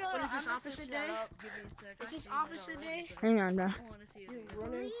 I'm gonna. What is this, I'm gonna opposite shut day? up. Give me a sec. Is I this see it opposite already, day? but Hang on, bro. I want to see it. You're again.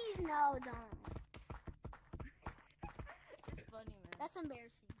 running. Please no, don't. It's funny, man. That's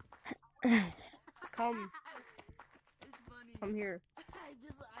embarrassing. Come. It's funny. Come here.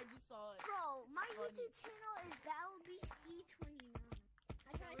 I just saw it. Bro, my Funny. YouTube channel is Battle Beast E29.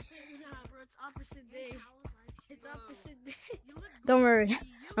 I tried to share it. Nah, bro, it's opposite day. It's Bro. opposite day. You look Don't worry. goofy.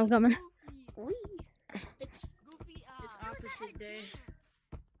 You I'm look coming. Goofy. It's Goofy eyes. It's It was at opposite a day. dance,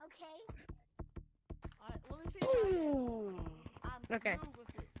 okay? Alright, let me show you. Ooh. I'm Okay. smooth with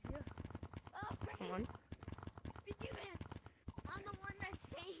it. Yeah. Oh, Come on. Speaking man. I'm the one that's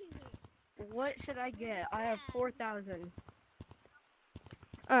saying it. What should I get? I have 4,000.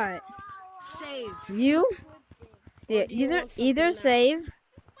 Alright. Save. You? Yeah, do you either want something either now? save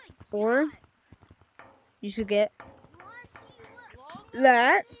or you should get You wanna see what?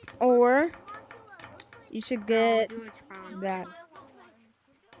 that, or You wanna see what it looks like? you should get Do it, Crown. that. You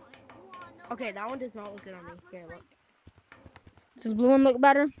wanna know Okay, that one does not look good on me. looks Here, like? look. Does the blue one look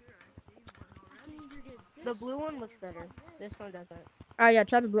better? The blue one looks better. This one doesn't. Oh yeah,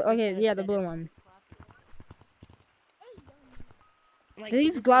 try the blue. Okay, yeah, the blue one. Like, Do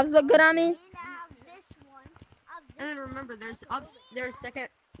these this gloves look good on me? And I have this one. I have this And then remember, there's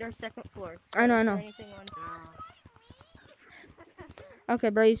second floors. I know, I know. Anything on Okay,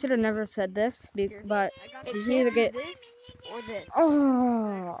 bro, you should have never said this, but It you should either can't be get. this or this. Oh,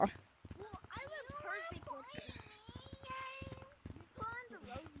 Well, I live perfect with this.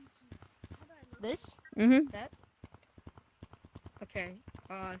 This? Mm-hmm. Okay.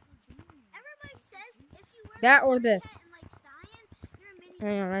 Everybody says if you wear That or this. that in like science, you're a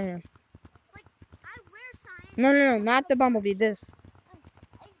mini. Hang on, right here. Like I wear science. No, no, no, not the bumblebee. This.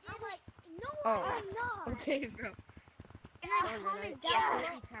 I'm like, no, Oh. I'm not. Okay, bro. And I comment down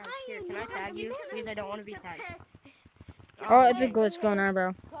below. Here, can I tag you? Because I don't want to be tagged. Oh, it's a glitch going on,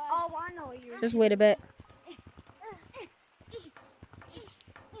 bro. Oh, I know you. Just wait a bit.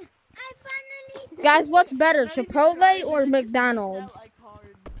 I finally. Guys, what's better, Chipotle or McDonald's?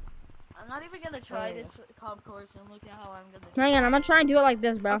 I'm not even gonna try this comp course and look at how I'm gonna. Hang on, I'm gonna try and do it like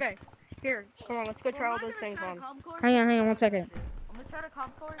this, bro. Okay. Here, come on, let's go try all those things on. Hang on, 1 second. I'm gonna try to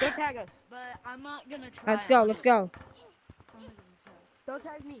comp course, Don't tag us. but I'm not gonna try. Let's go, let's go. Don't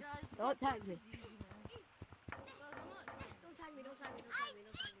tag me. Don't tag me. Don't tag me. Don't tag me. Don't tag me.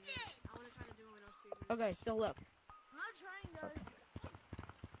 Don't tag me. I want to try to do it when else. Okay, so look. I'm not trying, guys.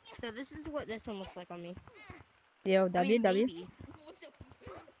 So this is what this one looks like on me. Yo, I mean, W. maybe.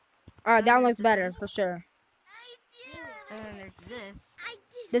 Alright, that one looks better, for sure. And then there's this. I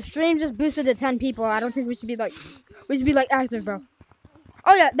did. The stream just boosted to 10 people. I don't think we should be like active, bro.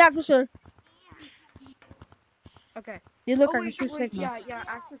 Oh yeah, that for sure. Okay. You look Oh, like a wait, true wait, Sigma. yeah,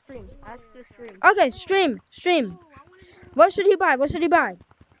 ask the stream. Ask the stream. Okay, stream. What should he buy?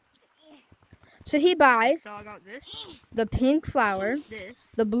 Should he buy So I got this, the pink flower, this,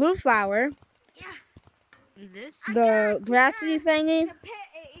 the blue flower, this, the grassy thingy,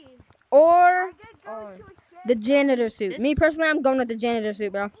 or or the janitor suit? Me personally, I'm going with the janitor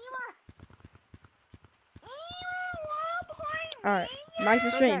suit, bro. Alright, like the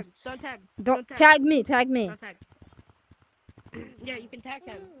don't stream. tag, don't tag, Don't tag. tag me. Don't tag. Yeah, you can tag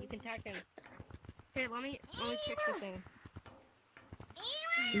him. You can tag him. Hey, let me fix the thing.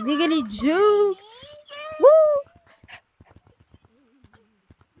 Giggity jukes. Woo!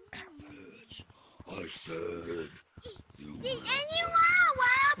 I said you Did anyone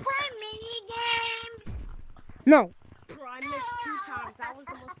want to play mini games? No. Bro, I missed 2 times. That was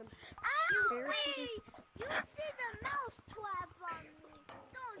the most Seriously, you see the mouse trap on me.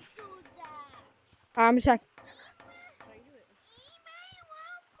 Don't do that. I'm checking.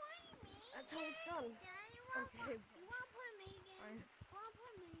 That's how it's done. Okay. You want to play mini games? You want to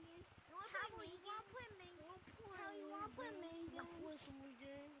play mini games? You want to play mini games? How you want to play mini games?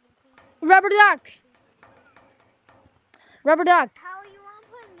 Rubber duck. Rubber duck. How you want to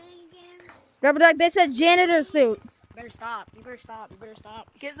play mini games? Rubber duck. They said janitor suit. Better stop. You better stop.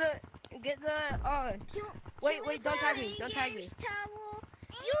 Get the wait, don't tag me. Don't tag me. Towel.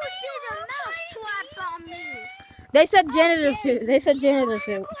 You see the mouse trap on me. They said janitor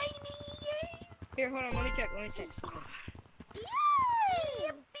suit. Here, hold on, let me check. Yay!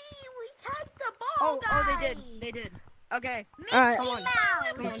 We touched the ball, Oh, they did. Okay, Alright, come on.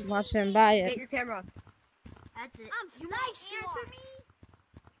 Come let's on. watch him buy Get it. your camera. That's it. You want to answer me?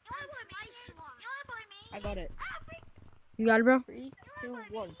 You want to play me? You want to play me? I got it. You got it, bro? 3, 2,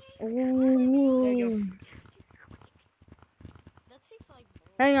 1. Ooh. That tastes like.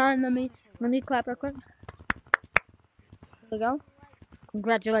 Hang on, let me clap real quick. There you go.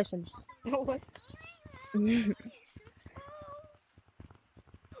 Congratulations. What?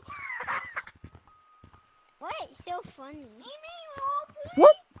 What? So funny.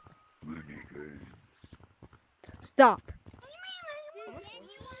 What? mini games. Stop.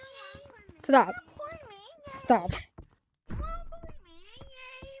 Stop. Stop.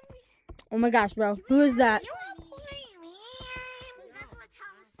 Oh my gosh, bro. Who is that? That's what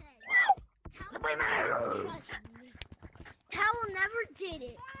Towel said. Towel never did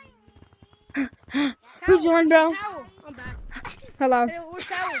it. Who joined, bro? Towel. I'm back. Hello. Hey, where's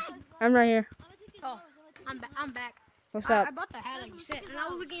Towel? I'm right here. Oh, I'm back. What's I up? bought the hat like you said, and I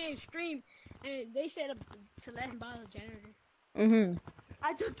was looking at his stream, and they said to let him buy the janitor. Mm-hmm.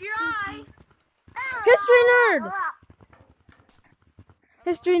 I took your eye. History nerd.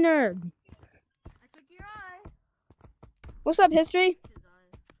 History nerd. I took your eye. What's up, history?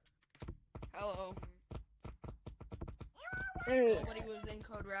 Hello. Nobody was in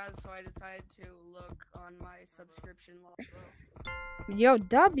Code Raz, so I decided to look on my subscription logo. Yo,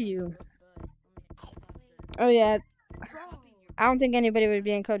 W. Oh yeah. I don't think anybody would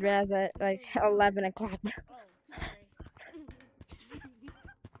be in Code Raz at like 11 o'clock.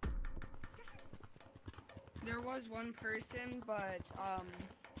 There was one person, but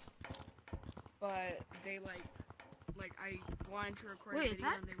they like I wanted to record Wait, a is video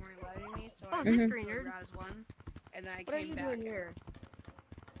that- and they weren't letting me, so Oh, I Mhm. went to History Code Nerd. Raz 1, and then I What are came you back. doing here?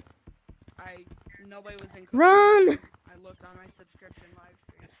 Nobody was in Code Run! Raz. I looked on my subscription live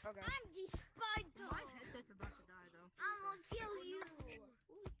stream. Okay. I'm the spider. My headset's about to die though. I'm gonna kill you.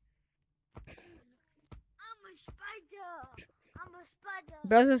 spider.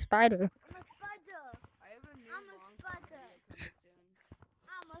 Bro's a spider. I'm a spider. I have a new I'm a long spider. coming soon.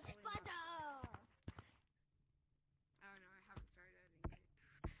 I'm a spider. I don't know. I haven't started editing it.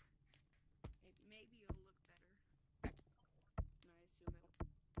 Maybe it'll look better. No, I assume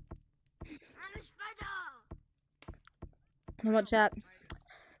it. I'm a spider. How about chat? Spider.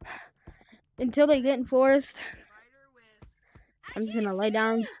 Until they get in forest, Spider with. I'm just gonna lay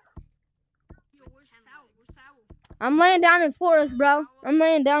down. Yo, where's towel? Where's towel? I'm laying down in forest, bro. I'm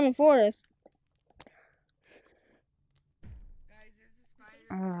laying down in forest. Guys, there's a spider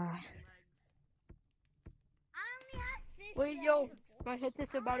Ah. with legs. I only have 6 Wait, legs. yo, my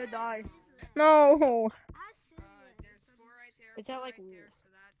headset's about to die. No. I have 6 legs. There's 4 right there. It's at, 4 like, right there, so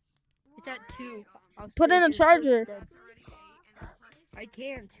that's. It's at 2. I'll Put in a save your charger. dead. That's already 8, and then plus I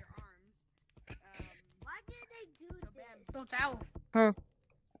can't. your arms. Why did they do So this? bam. No towel. Huh.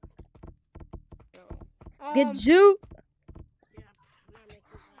 Yo, Get you. I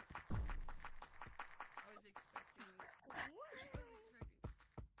was expecting.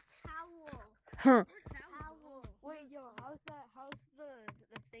 Towel. Huh. Towel. Wait, yo, how's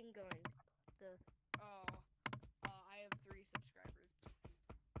the thing going? Oh, I have 3 subscribers.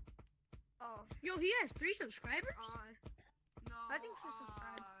 Oh, Yo, he has 3 subscribers? No, I think she's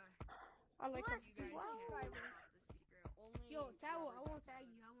subscribed. I like Who her. has 3 you guys can't know subscribers? the secret. Only Yo, towel, I whoever won't does tag it.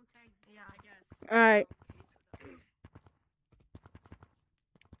 you. I won't tag you. Yeah, I guess. Alright.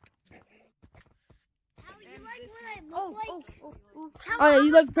 How you And like this what I is- look like? oh. How Oh, yeah, I'm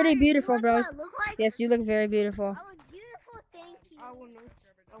you a look pretty spider. beautiful, You bro. like what I look like? Yes, you look very beautiful. I look beautiful, thank you. I will know.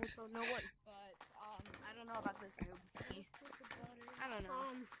 I will tell no one. But I don't know about this noob. I don't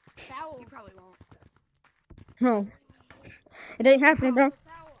know. Towel. He probably won't. No. It ain't happening, bro.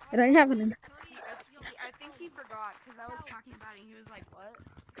 It ain't happening. I think he forgot because I was talking about it. And he was like, "What?"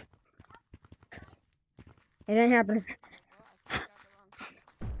 It ain't happening. Well, I got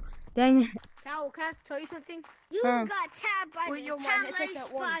the wrong. Dang it. Towel, can I tell you something? You Huh. got tabbed by Wait, the yo, my tablet headset's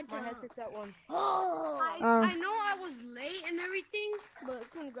at 1. My spider. headset's at 1. Oh. I know I was late and everything, but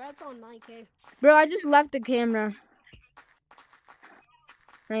congrats on 9K. Bro, I just left the camera.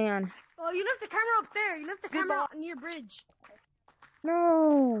 Hang on. Oh, you left the camera up there. You left the camera near bridge.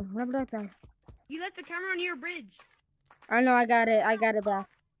 No. Rub that guy. You left the camera near bridge. I know, I got it. I got it back.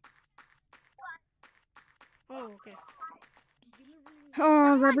 Oh, okay.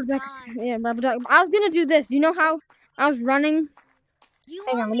 Oh, rubber ducks. Yeah, rubber duck. I was gonna do this. You know how I was running? You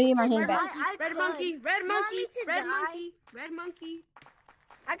Hang on, want let me me get my to hand die? back. I Red could. monkey, red You want monkey, me to red die? monkey, red monkey.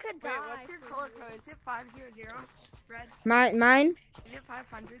 I could die. Wait, what's your color code? Is it 500? Red? Mine? Is it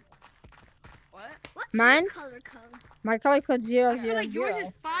 500? What? What's Mine? your color code? My color code I feel 000. like yours is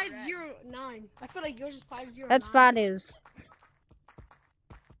 509. I feel like yours is 509. That's Fadu's.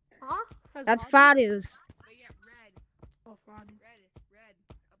 Huh? That's Fadi? Fadu's. But yeah, red. Oh, Fadi. Red.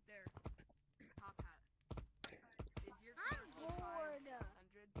 Up there. Top hat. Is your I'm color code bored.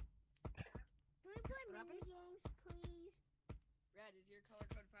 500? Can we play mini games, please? Red, is your color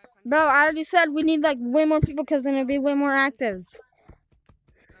code 500? Bro, I already said we need like way more people because then it'll be way more active.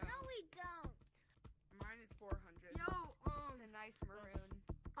 No, we don't. Mine is 400. Yo, The nice maroon.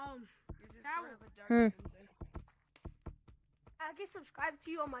 Yours is Towel. sort of a dark Hmm. crimson. I can subscribe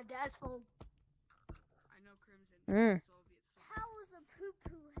to you on my dad's phone. I know crimson. Mm. Soviet. How was a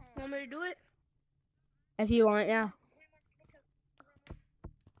poo-poo head? Want me to do it? If you want, yeah.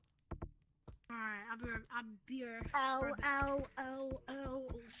 Alright, I'll be your. Ow, brother. ow, ow, ow. Oh,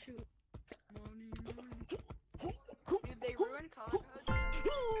 shoot. Dude, they ruined color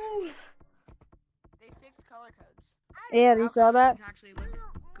codes. They fixed color codes. Yeah, you saw that? It's actually look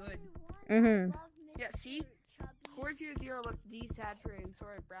good. Mhm. Yeah, see? Core 00 looked desaturated and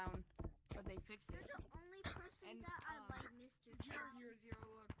sort of brown, but they fixed it. You're the only person And, that I like, Mr. Chubby. 000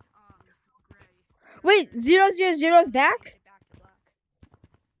 looked gray. Wait, 000's back? Back to black.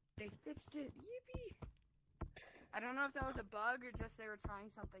 They fixed it. Yippee! I don't know if that was a bug or just they were trying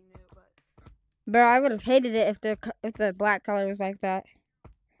something new, but Bro, I would have hated it if the black color was like that.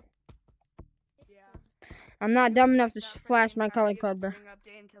 yeah. I'm not dumb enough to That flash freaking my had to color get the code, bro. spring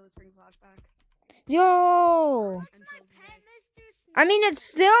update until the spring flashback. Yo! What's my Until pet, today. Mr. Snake? I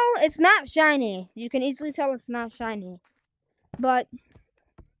mean, it's not shiny. You can easily tell it's not shiny. But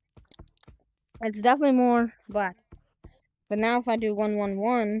it's definitely more black. But now if I do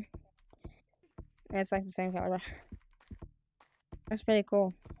 111, it's like the same color. That's pretty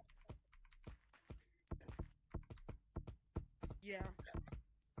cool. Yeah.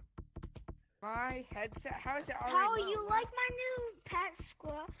 My headset, how is it already How low? you like my new pet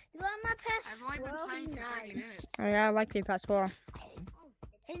squirrel? You like my pet I've only been squirrel? playing for 30 Nice. minutes. Oh yeah, I like your pet squirrel.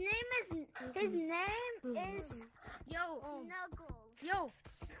 His name is Snuggles. Yo, Snuggles. Yo,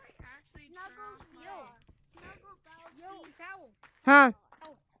 Actually, Snuggles, yo, Snuggle Bell. yo, Towel. Huh?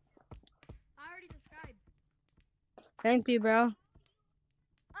 I already subscribed. Thank you, bro.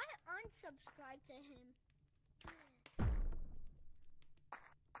 I unsubscribed to him.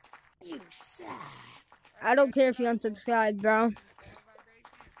 You sad. I don't care if you unsubscribe, bro. vibration,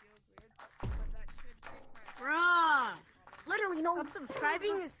 it feels weird, but that should fix my Bruh. Literally, no.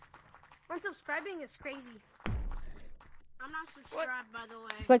 Unsubscribing is crazy. I'm not subscribed, by the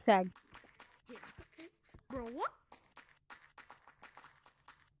way. Flick tag. Bro, what?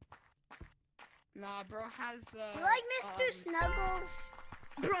 Nah, bro has the. You like Mr. Snuggles?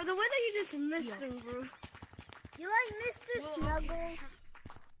 Bro, the way that you just missed him, bro. You like Mr. Well, okay. Snuggles?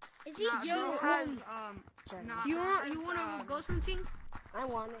 Is he Nah, cute? bro has Nah, You bro want has, you wanna go something? I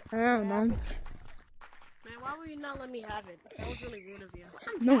want it. I don't know. Man, why would you not let me have it? That was really rude of you.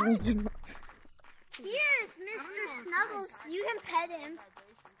 No. Here's Mr. Snuggles. You can pet him.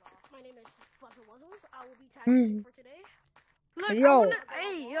 My name is Buzzer Wuzzles. I will be tagging you for today. Look, Yo.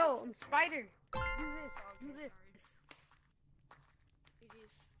 Hey, yo, I'm Spider. Do this. Do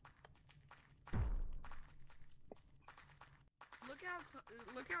this.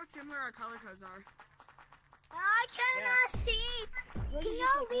 Look how similar our color codes are. I cannot see. Can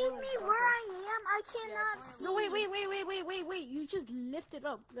y'all leave me where I am? I cannot see. No, wait. You just lift it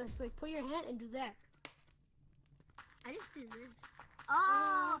up. Let's like put your hand and do that. I just did this.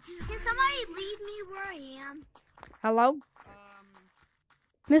 Oh, can somebody lead me where I am? Hello?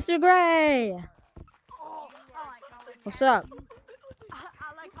 Mr. Gray! Oh, What's up?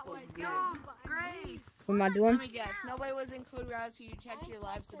 I like how I do. Yo, Grace. What am I doing? Let me guess. Nobody was included as you checked your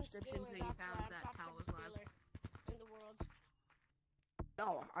live subscriptions and you found that Tal was live. In the world.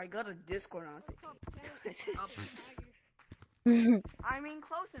 No, I got a Discord on it. I mean,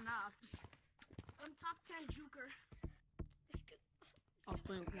 close enough. I'm top 10 juker. I was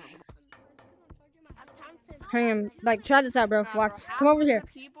playing with my I'm top 10. Hang on. Like, try this out, bro. Nah, Watch. bro, half Come over of here. The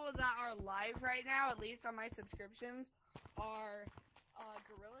people that are live right now, at least on my subscriptions, are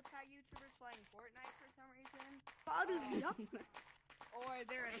Gorilla Tag YouTubers playing Fortnite for some reason. Or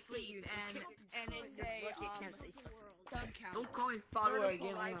they're asleep and it's a sub count. Don't call me follower Vertical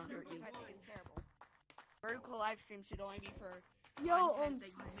again. live I'm stream, not which I hurting think is terrible. Vertical live stream should only be for Yo, content that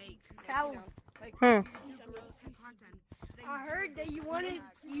you make. Tal. Like Huh. you do Gorilla Tag content. that I you heard do that you Gorilla wanted.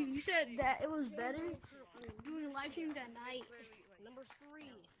 Tag, You said that it was better doing live streams at night. Number 3.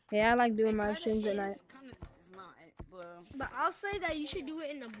 Yeah, I like doing my streams at night. It's not, but But I'll say that you should do it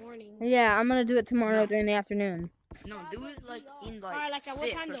in the morning. Yeah, I'm gonna do it tomorrow during the afternoon. no, do it like in like Alright, like at what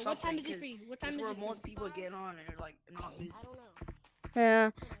 6 time or though? What time is something, it for you? What 'cause time is where it? For most you? people get on and they're like not busy. I don't know. Yeah.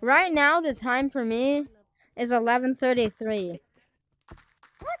 Right now, the time for me is 11:33.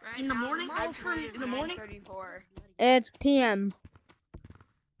 Right In the now, morning? live stream is In the morning? 9:34. It's PM.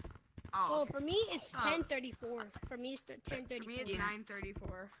 Oh, Well, for me it's 10:34. For me it's For me, 10:34. it's Yeah.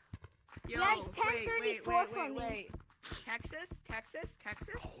 9:34. Yo, Yeah, it's wait, 10:34 for me. wait. Texas?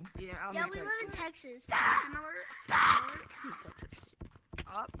 yeah, I'll Yeah, make we that live in shit. Texas. Texas alert? Texas.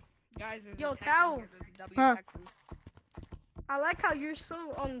 Up. Guys, there's Yo, a Texan Tal. here. There's a W Huh. Texan. I like how you're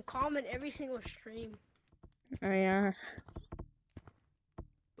so uncommon every single stream. Oh yeah.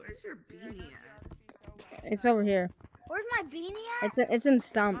 Where's your beanie at? It's over here. Where's my beanie at? It's in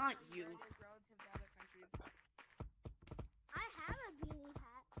stump. Not you. I have a beanie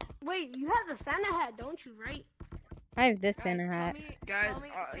hat. Wait, you have the Santa hat, don't you? Right? I have this Santa hat. Guys, say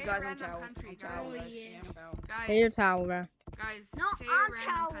a guys, I'm random towel. country, I'm towel, guys. guys. Yeah. Yeah, I'm towel. Hey, your Guys, towel, bro. No, say I'm a random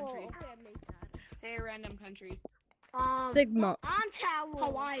towel. country. Okay, I made that. Say a random country. Sigma. I'm towel.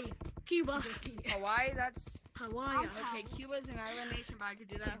 Hawaii. Cuba. Hawaii, that's... Hawaii. Okay, Cuba's an island nation, but I could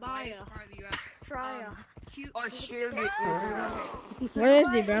do that. Hawaii is Kabaya. part of the U.S. Trya. Oh shit! Where is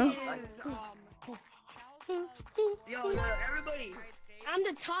he, bro? Is, Yo, everybody. I'm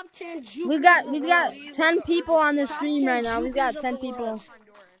the top 10 jukers. We got 10 people on the stream right now. We got 10 people.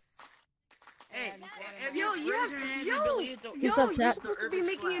 Hey, if Yo, you you raise have- your hand, yo, you believe the What's Yo, up, you're chat? supposed to Earth be is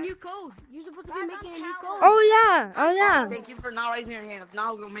making a flat. new code. You're supposed to be Guys, making a I'm new towel. code. Oh yeah. Oh yeah. Thank you for not raising your hand. If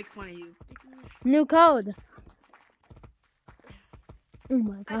not, we'll make fun of you. New code. Oh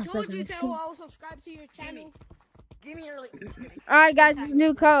my I gosh. told you, Tao, I will subscribe to your channel. Give me your link. Alright, guys, this is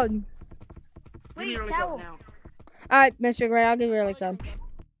new code. Give me Wait, your link Tao. up now. Alright, Mr. Gray, I'll give you a link code.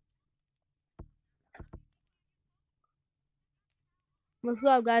 What's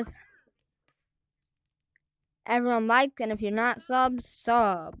up, guys? Everyone like, and if you're not sub,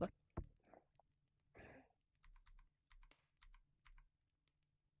 sub.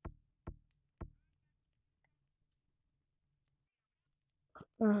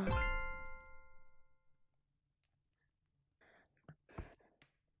 Ugh.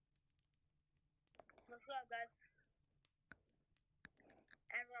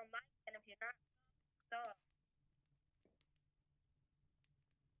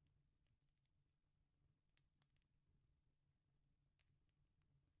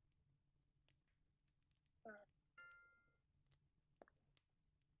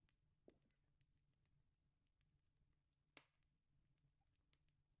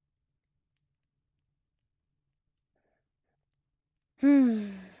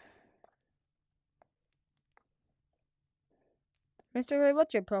 Mr. Ray,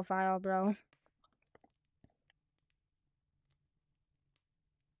 what's your profile, bro?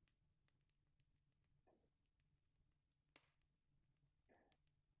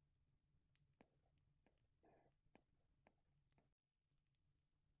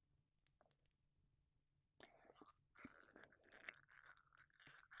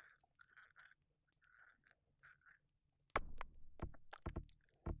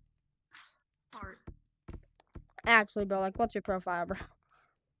 Alright. Actually, bro, like, what's your profile, bro?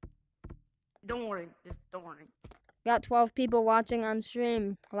 Don't worry. Just don't worry. Got 12 people watching on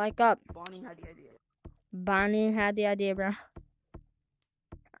stream. Like up. Bonnie had the idea. Bonnie had the idea, bro.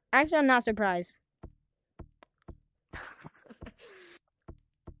 Actually, I'm not surprised.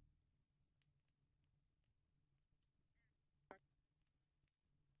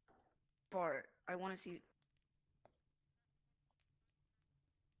 Part. I want to see.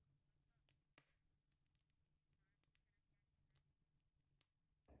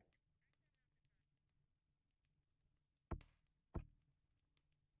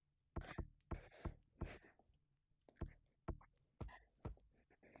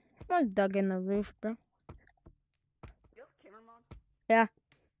 I dug in the roof, bro. You have camera mod? Yeah.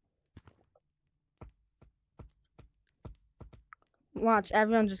 Watch,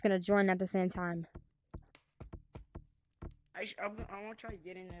 everyone's just gonna join at the same time. I want to try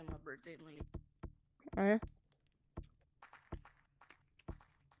getting in my birthday late. Uh-huh.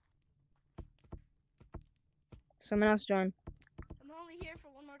 Someone else join. I'm only here for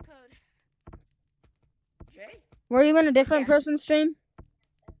one more code. Jay? Were you in a different Yeah. person's stream?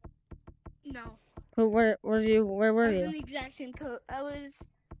 No. Where were you? Where were I was in you? the exact same code. I was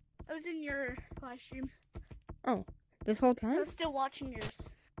in your live stream. This whole I time? was still watching yours.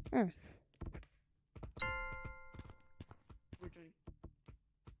 Which one?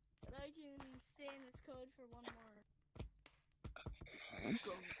 But I can stay in this code for one more.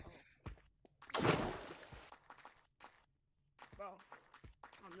 Go. Bro.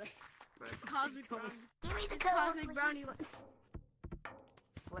 I'm there. Bro, Cosmic Brownie. Give me the It's code. Cosmic Brownie.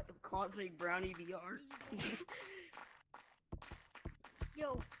 Cosmic Brownie VR.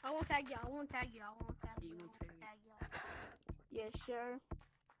 Yo, I won't tag you. I won't tag you. I won't tag you. You I won't won't tag me. tag you. Yeah, sure.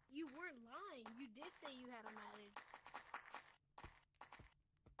 You weren't lying. You did say you had him added.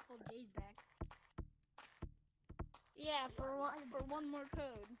 Oh, Jay's back. Yeah, for one more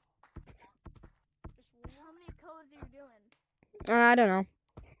code. Just how many codes are you doing? I don't know.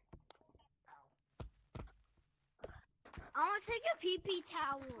 I want to take a pee-pee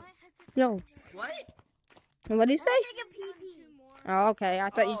towel. Yo, What? what do you say? Take a pee-pee. Two more. Oh, okay. I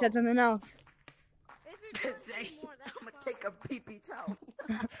thought you said Oh. something else. If you're doing Say, two more, that's I'm gonna fine. take a pee-pee towel.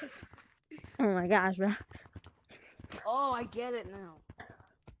 Oh my gosh, bro. Oh, I get it now.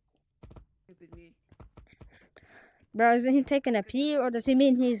 Stupid me. Bro, isn't he taking a pee, or does he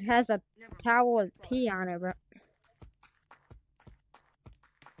mean he has a Never mind. towel with pee on it, bro?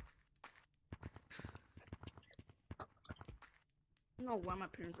 I don't know why my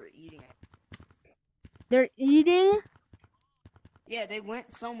parents are eating it. They're eating? Yeah, they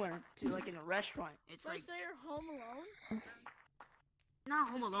went somewhere to like in a restaurant. It's Wait, like so you're home alone? not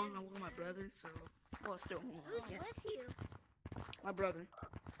home alone. I'm with my brother, so well, still home alone. Who's Yeah, with you? my brother.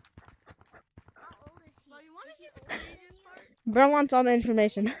 How old is he? Well, you want to Is he hear the older than craziest you? part? Bro wants all the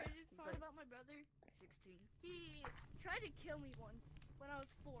information. The craziest part about my brother? 16. He tried to kill me once when I was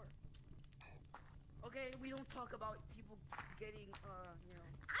 4. Okay, we don't talk about people getting you know.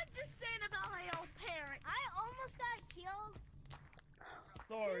 I'm just saying about my own parent. I almost got killed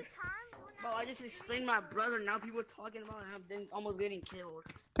Lord. 2 times when Bro, I just explained my brother. Now people are talking about him then almost getting killed.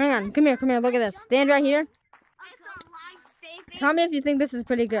 Hang on, come here, look at this. Stand right here. It's a life-saving. Tell me if you think this is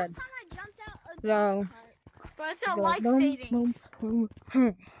pretty good. Last time I jumped out a So- golf cart. But it's a Go life boom, savings. boom, boom,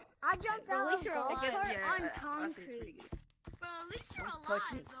 boom. I jumped At out least a you're golf alive. cart Yeah, on I say it's concrete. pretty good. But at least you're One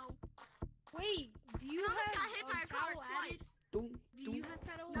question. alive, though. Wait, do you almost have got hit by a car towel added? twice. Do you have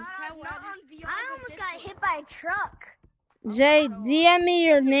towel Not towel added? on VR. I almost got hit by a truck. Jay, DM me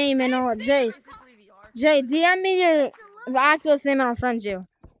your name and all. Jay, Basically VR. Jay, DM me your actual name and I'll friend you.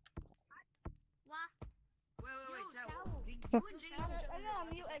 Wait, Yo, Towel. towel. You and Jay know each I other.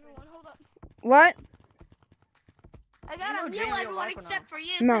 gotta mute everyone. Hold up. What? I I gotta mute everyone except for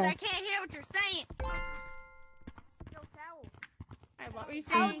you, No. because I can't hear what you're saying. Yo, Towel. Alright, what were you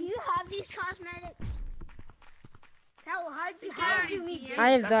Towel, saying? do you have these cosmetics? Towel, how did you meet Jay? I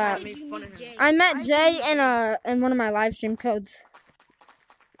have That's that. not me fun of him. I met Jay in one of my live stream codes.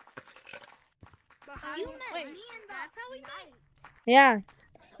 But how You did- met wait, me in that's how we met? Yeah.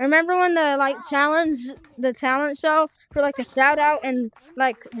 Remember when the talent show for like a shout out and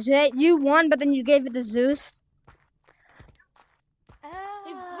like Jay, you won, but then you gave it to Zeus.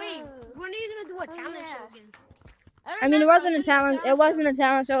 Wait, when are you gonna do a talent show again? I mean, it wasn't a talent. It wasn't a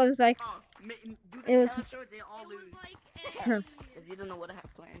talent show. It was like Oh, do It the was- talent show, they all It was lose. like If you don't know what I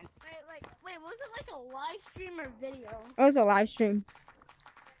have planned. wait, was it like a live stream or video? it was a live stream.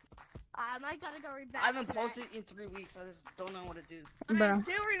 I might gotta go read back. I haven't to that. posted in 3 weeks. I just don't know what to do. But I Bro.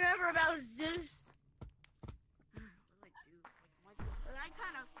 do remember about Zeus. What do I do? But I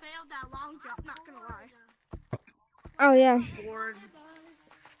kind of failed that long jump, not gonna lie. Oh yeah. Bored.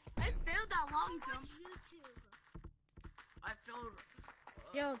 I failed that long jump. I feel.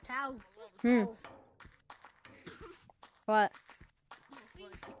 Yo, Tao. Hmm. What?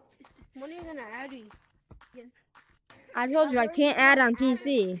 When are you gonna add me? I told you I can't add on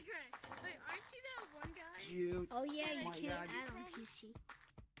PC. Wait, aren't you that one guy? Cute. Oh yeah, you my can't God. add on PC.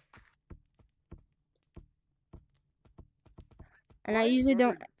 And I usually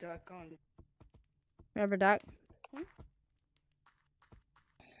don't Duck on. Rubber Duck. I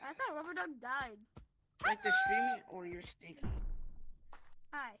thought Rubber Duck died. Like the streaming or your stinking?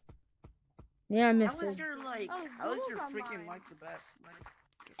 Hi. Yeah, I How missed is it. your like? Oh, How is Zulu's your freaking online. mic the best?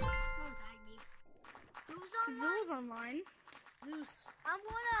 Like, Who's on? Zulu's online. Zeus. I'm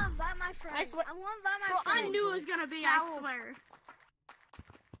gonna invite my friend. I swear- I'm gonna invite my Bro, I friend. knew it was gonna be, I swear.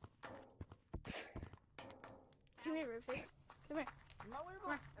 Come here, Rufus. am I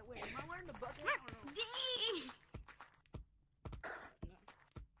wearing the bucket? I don't know.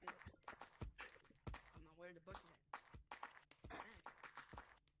 I'm not wearing the bucket.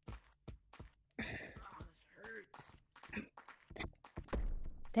 Oh, this hurts.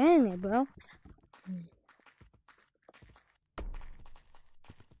 Dang it, bro.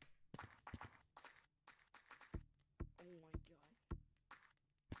 Oh my god.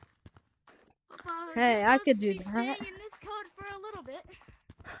 Papa, Hey, you're I supposed could to do be that. staying in this code for a little bit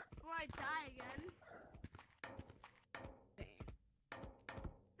before I die again.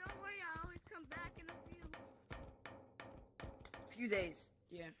 Don't worry, I'll always come back in a Few days.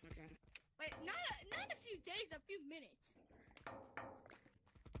 Yeah. Okay. Wait, not a few days, a few minutes.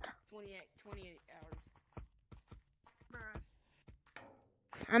 28 hours. Bruh.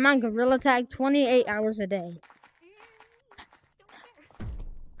 I'm on Gorilla Tag 28 hours a day. Don't care.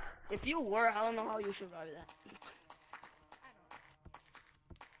 If you were, I don't know how you survive that.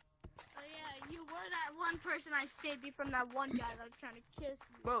 Oh yeah, you were that one person I saved you from that one guy that was trying to kiss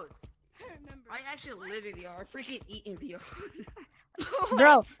you. Bro, I remember. I actually live in VR. I freaking eat in VR.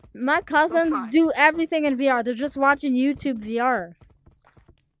 Bro, my cousins Sometimes. do everything in VR. They're just watching YouTube VR.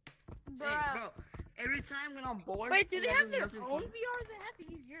 Hey, bro, every time when I'm bored. Wait, do they and have there's their nothing own fun- VR? They have to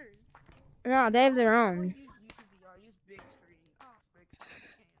use yours. No, they have their I don't own. use YouTube VR. I use big screen. Oh, big screen.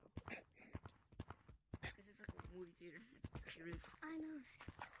 This is like a movie theater. Actually, really fun. I know.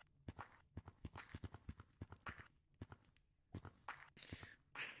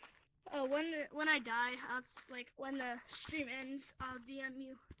 Oh, when I die, when the stream ends, I'll DM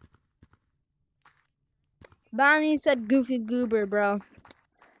you. Bonnie said Goofy Goober, bro.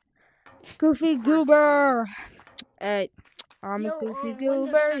 Goofy Goober. Hey, I'm a Goofy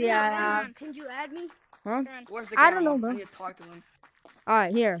Goober, yeah. Can you add me? Huh? Where's the I guy? don't know, bro. I need to talk to him.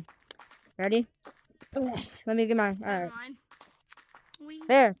 Alright, here. Ready? Let me get my. Never Alright. mind. We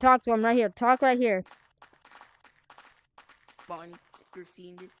There, talk to him right here. Talk right here. Bonnie, if you're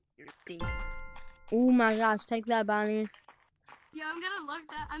seeing this, you're a thing. Oh my gosh, take that, Bonnie. Yeah, I'm gonna look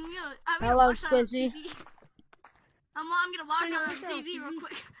that. I'm gonna Hello, watch that on Squishy. TV. I'm gonna watch that on TV real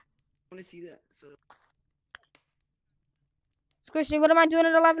quick. I want to see that. So Squishy, what am I doing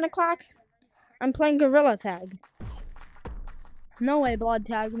at 11 o'clock? I'm playing Gorilla Tag. No way, Blood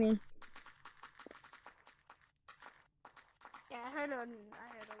Tag me. Yeah, I heard on.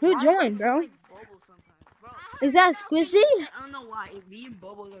 Who Why joined, do I bro? sound like Bobo sometimes? Bro, Is that Squishy? I don't know why. Me and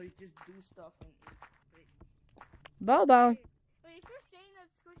Bobo like just do stuff. And Bobo. Wait, if you're saying that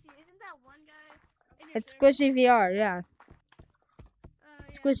Squishy, isn't that one guy? In your It's server? Squishy VR, yeah.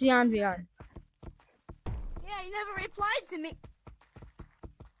 Yeah. Squishy on VR. Yeah, he never replied to me.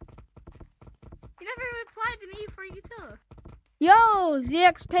 He never replied to me for you too. Yo,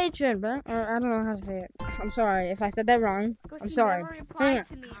 ZX Patron, bro. I don't know how to say it. I'm sorry if I said that wrong. I'm Squishy sorry. never Hang replied on.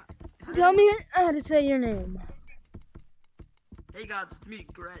 to me. Tell me how to say your name. Hey guys, it's me,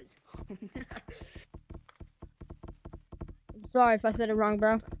 Grez. Sorry if I said it wrong,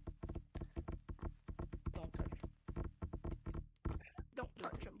 bro. Don't touch. Don't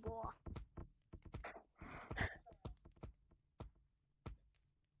touch him, boy.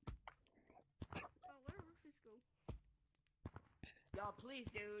 Oh, where did Rufus go? Y'all, please,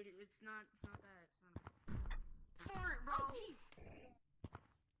 dude. It's not that. Fart, bro. Oh, jeez.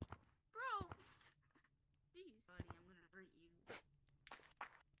 Bro. Jeez. Buddy, I'm gonna hurt you.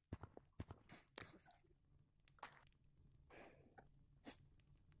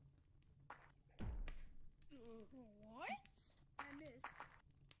 What? I missed.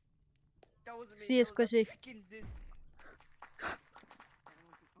 That wasn't me. See you, that was Squishy. freaking this.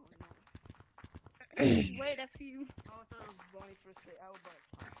 Wait, that's you. I thought it was Bonnie for a second. I was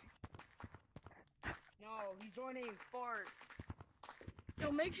like, no, he's joining. Fart.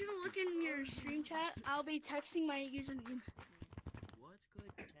 Yo, make sure to look in your stream chat. I'll be texting my username. What's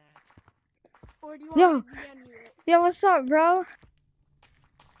good, cat? Or do you Yo. want me to DM you it? Yo, what's up, bro?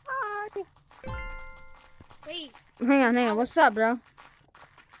 Wait, Hang on. What's up, bro?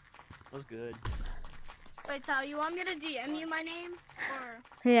 What's good? wait, Tal, you want me to DM you my name? Or,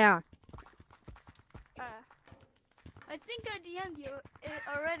 Yeah. I think I DM'd you it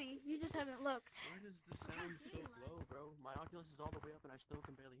already. You just haven't looked. Why does the sound so low, bro? My Oculus is all the way up and I still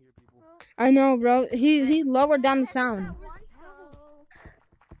can barely hear people. I know, bro. He lowered down the sound. What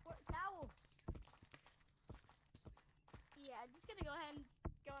towel? Yeah, I'm just gonna go ahead and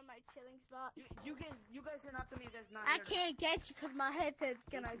go in my chilling spot. You guys are not to me. That's not. I can't get you because my headset's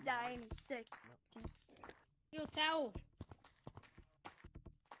gonna die and it's sick. Yo, towel.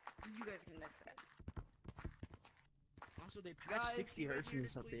 You guys can miss that. Also, they patched Guys, 60 hertz in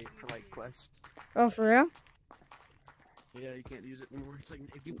this update for like Quest. Oh, for real? Yeah, you can't use it anymore. It's like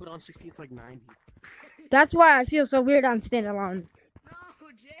if you put on 60, it's like 90. That's why I feel so weird on standalone. No,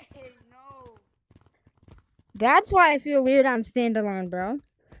 Jay, no. That's why I feel weird on standalone, bro.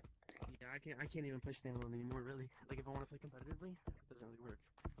 Yeah, I can't even play standalone anymore, really. Like if I want to play competitively, it doesn't really work.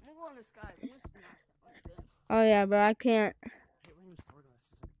 I'm gonna go on the sky. I'm gonna smash that one. Oh yeah, bro. I can't. I hate wearing star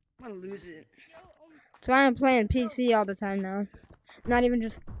glasses. I'm gonna lose it. That's why I'm playing PC all the time now. Not even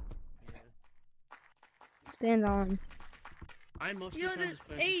just Yeah. standalone. I most Yo, of the time just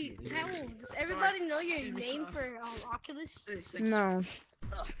play hey, PC. towel. Does everybody know your Excuse me. name for Oculus? No.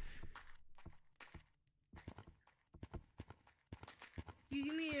 You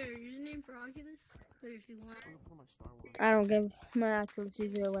give me your username for Oculus? Or if you want. I'm gonna put my Star Wars. I don't give my Oculus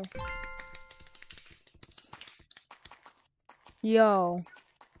user away. Yo.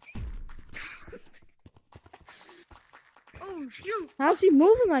 Oh, shoot! How's he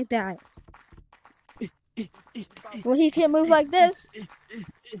moving like that? Well, he can't move like this. Oh yeah, he's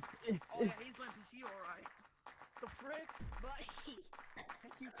playing PC, alright. The frick? Buddy.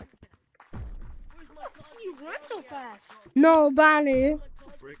 You run so fast. No, Bonnie. The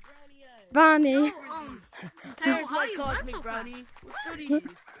frick? Bonnie. Yo, Towel, how do you run so fast? brownie. What's goody?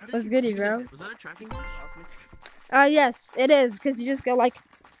 What's goody, bro? Was that a tracking glitch? Yes, it is, because you just go like,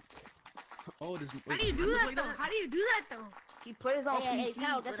 Oh, does How do you do that though? How do you do that though? He plays on PC.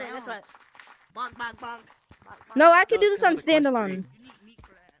 Towel, that's right. Bonk, bonk, bonk. no, I could do No, this on it's kinda standalone. like You need meat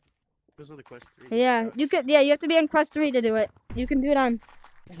for that. Those are the Quest 3. Yeah, you could, yeah, you have to be in Quest 3 to do it. You can do it on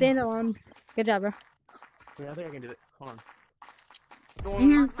standalone. Good job, bro. Yeah, I think I can do it. Hold on.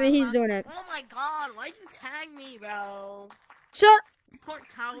 See, he's doing it. Oh my god, why'd you tag me, bro? Shut. Poor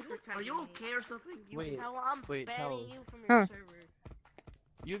Towel for tagging me. Are you okay or something? Wait, Towel, I'm wait, banning Towel. you from Huh. your server.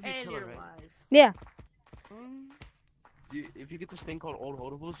 You have your And killer, your right? wife. Yeah. If you get this thing called Old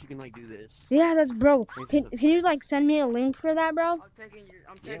Holdables, you can like do this. Yeah, that's bro. Wait, Can you like send me a link for that, bro? I'm taking your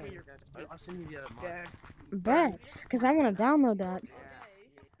I'll send you the mod. Yeah. Bet, cause I want to download that.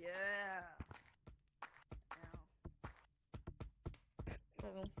 Yeah.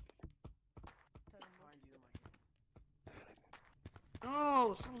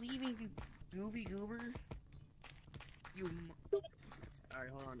 Oh, stop leaving, you gooby goober. You. Alright,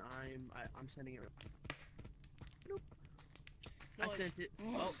 hold on. I'm sending it. I sent it.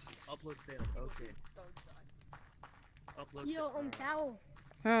 Oh, upload failed. Okay. Upload. Yo, Towel.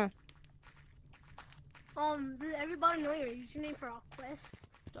 Huh? Does everybody know your username for Oculus?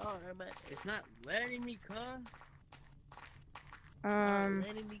 Sorry, but It's not letting me cut.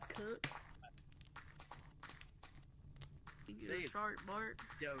 letting me cook. You get a Dave. shark, Bart.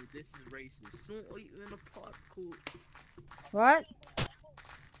 Yo, this is racist. Soon eat you in a pot, cool. What?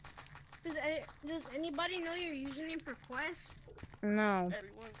 Does anybody know your username for Quest? No.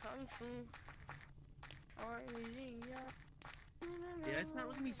 Everyone comes from. Yeah, it's not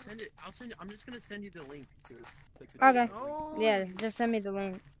letting me send it. I'll send it. I'm just gonna send you the link to it. Like, Okay. Oh, Yeah, just send me the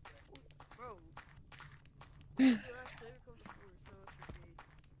link. bro. The last player comes before, so it's okay.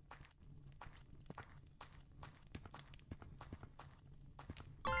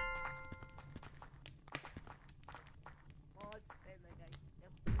 Oh, hey,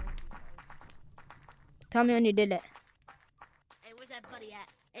 my guy. Tell me when you did it. Hey, where's that buddy at?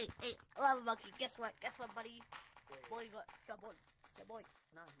 Hey, lava monkey. Guess what, buddy? Boy, what? Your boy.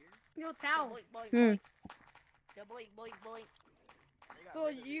 Not here. Yo, Tao. Hmm. Your boy. So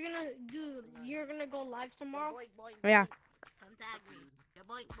you're gonna go live tomorrow Yeah. Come tag me. Your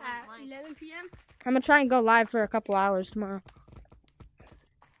boy. at 11 p.m. I'm gonna try and go live for a couple hours tomorrow.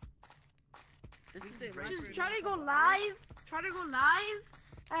 This is Just try to go live. Try to go live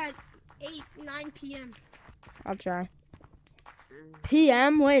at 9 p.m. I'll try.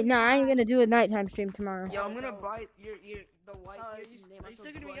 PM? Wait, no, I ain't gonna do a nighttime stream tomorrow. Yo, I'm gonna buy your the white. Are you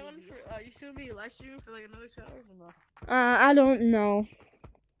still gonna be on for? Are you still gonna be live streaming for like another 2 hours or no? I don't know.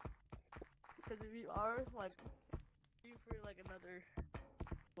 Because if you are like, you for like another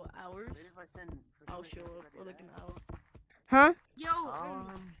hours, Maybe if I send. I'll show up for like an hour. Huh? Yo,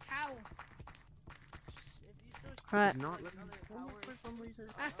 Tao. Alright. Not letting me for some reason.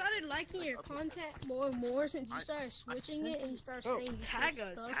 I started liking your content more and more since you started switching it and you started Bro, saying tag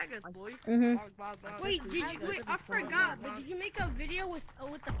stuff. us, boy. Mhm. Wait, I forgot, but did you make a video with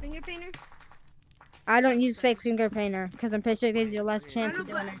the finger painter? I don't use fake finger painter because I'm pretty sure it gives you less chance of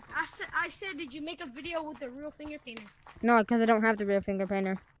doing it. I said, did you make a video with the real finger painter? No, because I don't have the real finger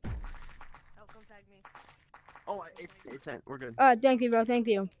painter. Oh, come tag me. Oh, it's sent. We're good. Thank you, bro. Thank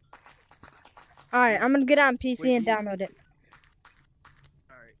you. Alright, I'm gonna get on PC and download it.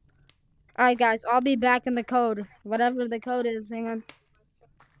 Alright. Alright, guys, I'll be back in the code. Whatever the code is, hang on.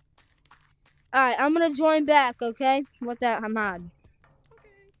 Alright, I'm gonna join back, okay? With that Hamad.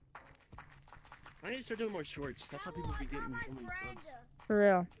 I need to start doing more shorts. That's how people be getting so many subs. For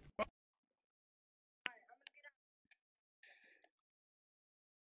real.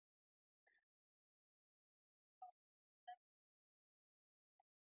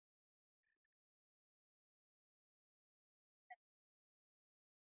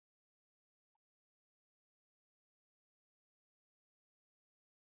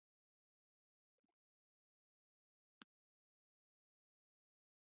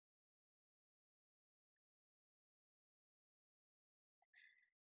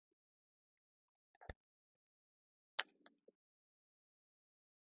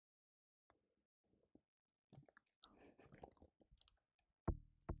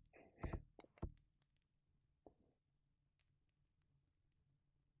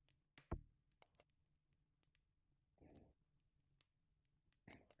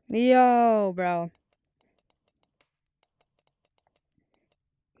 Yo, bro.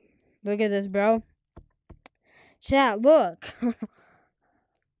 Look at this, bro. Chat, look.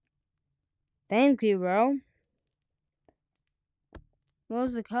 Thank you, bro. What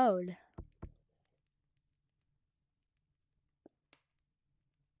was the code?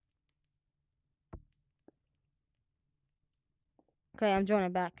 Okay, I'm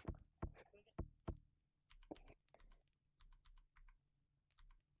joining back.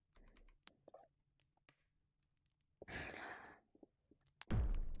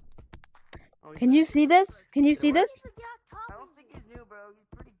 Oh, Can you see this? Can you see this? I don't think he's new, bro. He's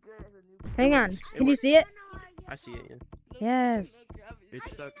pretty good as a new. Hang on. Can you see it? I see it, yeah. Yes.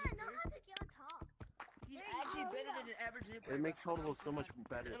 It's stuck. He's actually better than an average new. It makes Total so much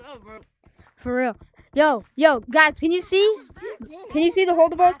better. For real. Yo, guys, can you see? Can you see the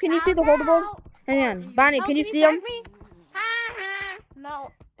holdables? Can you see the holdables? Hang on. Bonnie, can you see them?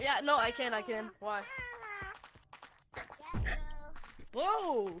 No. Yeah, no, I can. Why?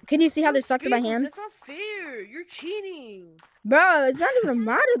 Whoa! Can you see how they're stuck to my hand? That's not fair. You're cheating. Bro, it's not even a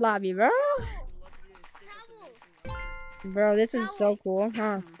modded lobby, bro. Bro, this is so cool,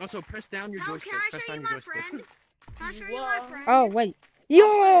 huh? Also, press down your Tao, joystick. can I Press show down you your my joystick. friend? Can I show you my friend? Oh, wait.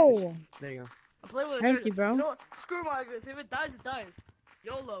 Yo! There you go. I'm playing with Thank you, bro. You know what? Screw my guys. If it dies, it dies.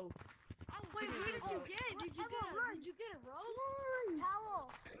 YOLO. Wait, what did you get? Did you get a rose?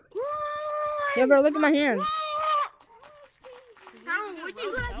 Towel. Yo, bro, look at my hands. Towel, what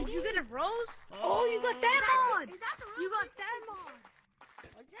you got? Did you get a rose? Oh, you got that on. You got that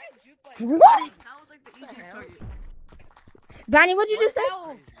on. What? That was like the easiest target. Bonnie, what'd you just say?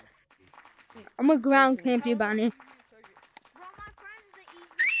 Towel. I'm gonna ground camp you, Bonnie. Bro, my friend's the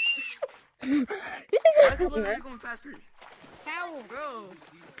easiest. Why is it literally going faster? Towel. Bro.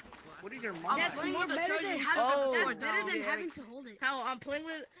 What is your mom? That's playing more with the better charger, than you having, still got the that's sword better down. than Yeah. having to hold it. Tao, I'm playing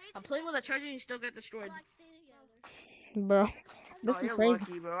with a charger and you still get destroyed. Like, stay together. Bro, this is you're crazy.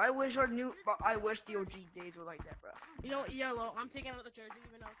 lucky, bro. I wish the OG days were like that, bro. You know, yellow. I'm taking out the jersey,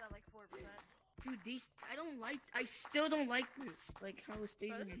 even though it's at like 4%. Dude, I still don't like this. Like how it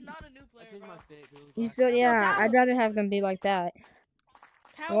stays Bro, in this is here. not a new I player, changed bro. my fit. You still, yeah, I'd rather have them be like that.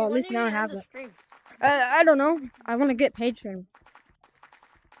 Tower, Well, at when least are now I you gonna have end it. the stream? I don't know. I want to get Patreon.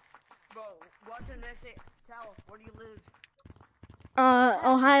 Bro, what's the next day? Towel, where do you live?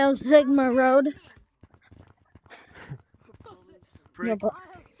 Ohio Sigma Road. No, bro.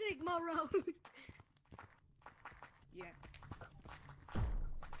 Sigma Road. Yeah.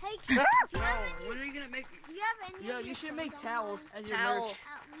 Hey, do you have any? When are you gonna make? Do you have any? Yo, of you your should friends make towels online? as your Towel. merch.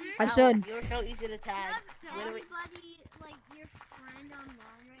 At least I should. You're so easy to do you tag. have Literally. anybody like your friend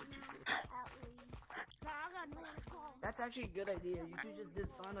online right now? At least. No, I got no one to call. That's actually a good idea. You should just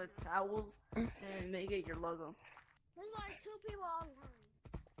design a towels and make it your logo. There's like 2 people online.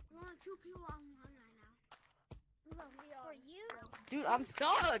 There's only 2 people online right now. For you? Dude, I'm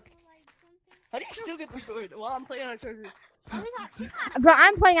stuck. Or like something. How do you still get the sword while I'm playing on a charger? Oh, we got Bro,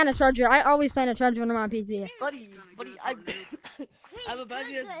 I'm playing on a charger. I always play on a charger when I'm on PC. Buddy, I have a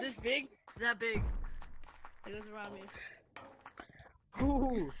buddy that's this big, That big. it goes around me.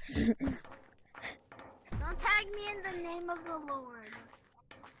 Ooh. Don't tag me in the name of the Lord.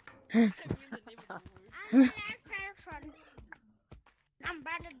 I'm I'm the last person. I'm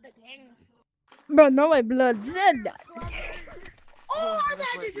better than the king. Bro, no way, blood said that. Oh, I That's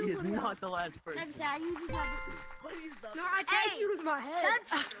tagged what- you he too. is not the last person. Next I usually have. No, I tagged you with my head.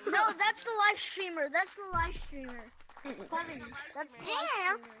 That's no, that's the live streamer. That's the live streamer. Kevin, that's the live streamer.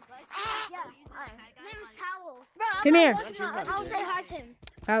 Yeah. His name is Towel. Come here. I'll say hi to him.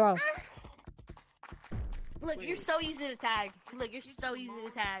 Hello. Look, you're so easy to tag. Look, you're so easy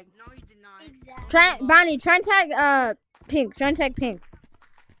to tag. No, you did not. Exactly. Bonnie, try and tag Pink. Try and tag Pink.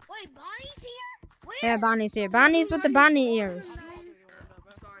 Wait, Bonnie's here? Where? Yeah, Bonnie's here. Bonnie's with the Bonnie ears. Sorry.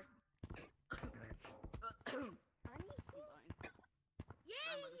 Bonnie's here?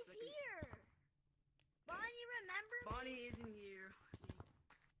 Yay, he's here. Bonnie, remember me? Bonnie isn't here.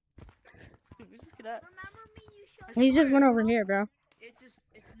 Remember me? You showed He me. just went over here, bro. It's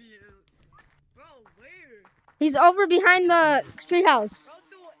me. Bro, where? He's over behind the treehouse. Go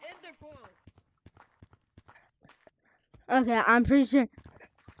through an ender portal. Okay, I'm pretty sure.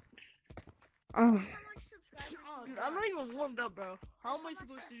 Oh, How much subscribers? Dude, I'm not even warmed up, bro. How am I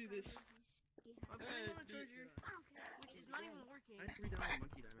supposed to do this? I'm putting on a charger. Which is not even working. I 3 down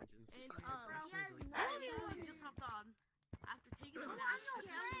monkey dimensions. And, He just hopped on after taking a I'm nap. not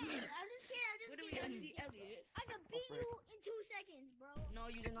kidding. I'm just kidding. What do we see, Elliot? I can beat you in 2 seconds, bro. No,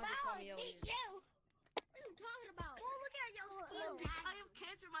 you did not just call me I'll beat Elliot. you. What are you talking about? Go look at your skills. I have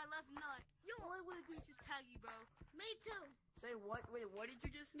cancer in my left nut. All I want to do is just tag you, bro. Me too. Say what? Wait, what did you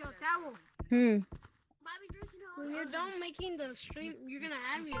just say? Yo, Towel. Bobby drinking all. When you're done making the stream, you're gonna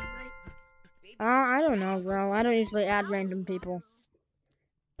add me, right? I don't know, bro. I don't usually add random people.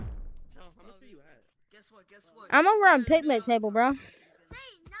 Oh, how much are you at? Guess what? I'm over on Piglet table, bro. Say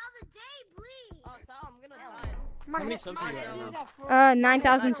now the day, please. Oh, Sal, I'm gonna die. How many subs do you got now?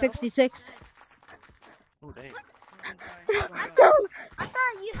 9,066. Oh, dang. I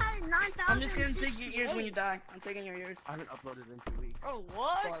thought you had 9,000. I'm just gonna take your ears when you die. I'm taking your ears. I haven't uploaded in 2 weeks. Oh,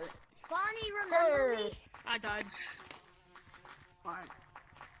 what? Bonnie, remember me? I died. Fine.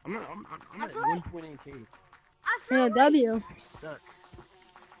 I'm at feel 1.8k. I feel Yeah, like. W. Stuck.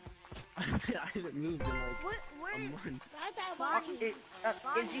 I haven't moved in like Where? a month. Bonnie.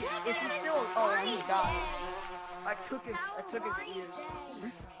 Is he still? Oh, he died. I took it for Bonnie's years.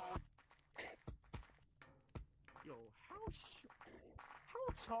 dead. Yo, how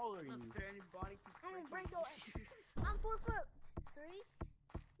tall are you? Look, there any Bonnie to I'm gonna break your. I'm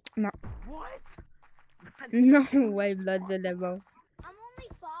 4'3". What? No way, blood said that, bro. I'm only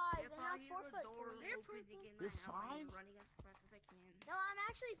 5, and I'm 4'3". You're 5? No, I'm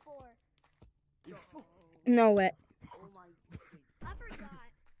actually 4. You're 4. No way. Oh my. I forgot.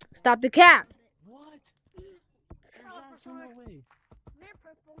 Stop the cap. What? There's Oh, absolutely no way. They're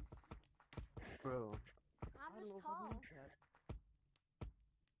purple. Bro. I'm I don't know just if I tall. believe that.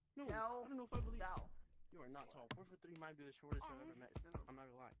 No, No. I don't know if I believe No. You are not tall. 4'3" might be the shortest I've ever met. I'm not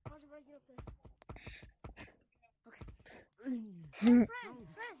gonna lie. I was right up there. Hmm.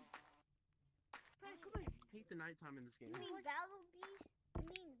 Fred, come here. Hate the nighttime in this game. You mean Battle Beast? You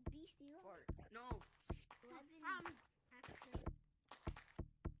mean Beastie? No. You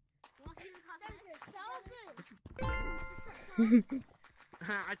want to see the costume? So good.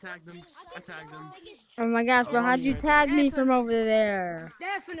 I tagged them. I tagged them. Oh my gosh, bro, how'd you tag me from over there?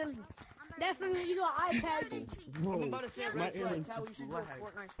 Definitely. Definitely, you know, I tagged you. Whoa. I'm about to say a My red flag. earrings Tell you just should go lagged.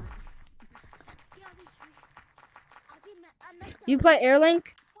 Fortnite. Get out this tree. I'll You play Airlink?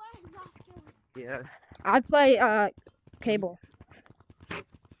 Yeah. I play cable.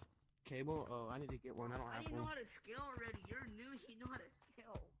 Cable? Oh, I need to get one. I don't How have do you know one. how to scale already? You're new, you know how to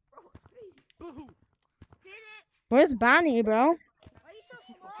scale. Bro, it's crazy. Boo! Did it? Where's Bonnie, bro? Why are you so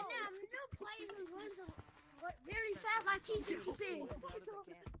slow? And then I'm new player who runs very fast like T66.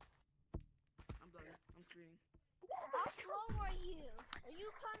 I'm done. I'm screaming. How slow are you? Are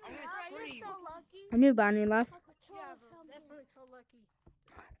you coming I'm out? gonna You're scream. so lucky. I knew Bonnie left. Yeah, bro. Definitely so lucky.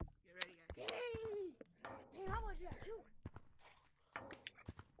 Get ready, guys. Hey, how much that? Shoot.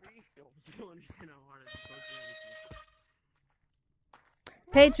 Yo, you don't understand how hard I just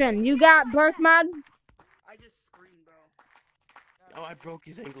Patron, you got Burke mod? I just screamed, bro. Oh, I broke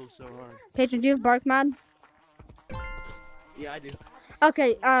his ankles so hard. Patron, do you have Burke mod? Yeah, I do.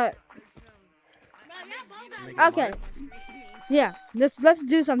 Okay, Make it okay. mine. Yeah, let's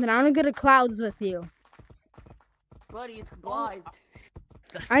do something. I wanna go to clouds with you. Buddy, it's blind.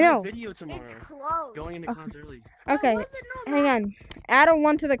 That's I my know. video tomorrow. Close. Going into clouds early. Okay, hang on. Add a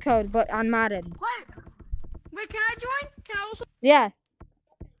 1 to the code, but unmodded. Wait, can I join? Can I also? Yeah.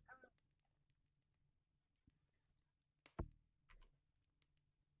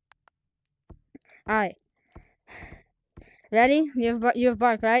 Alright. Ready? You have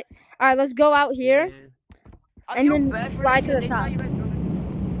Bark, right? Alright, let's go out here. Yeah. I And feel then bad for fly this to the shit. They top. thought you guys knew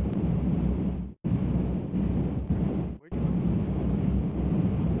Where'd you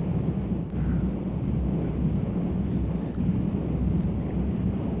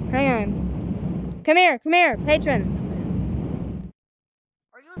Hang on. Come here, patron.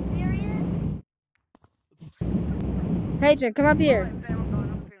 Are you serious? Patron, come up here. Alright, fam, I'm done.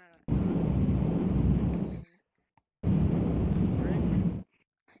 I'm screaming.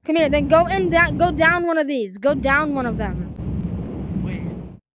 Come here, then go down one of these. Go down one of them. Wait.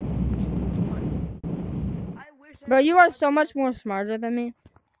 I wish I Bro, had you are a so podcast. much more smarter than me.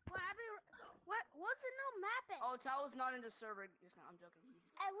 What's the new map at? Oh, Tao's not in the server. Just not, I'm joking.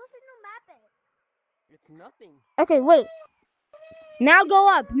 Hey, what's the new map at? It's nothing. Okay, wait. Now go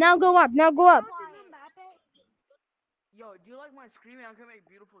up. What's the new map at? Yo, do you like my screaming? I'm gonna make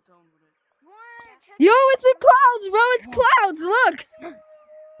beautiful tones with it. You wanna check Yo, it's the clouds, bro. It's clouds. Look.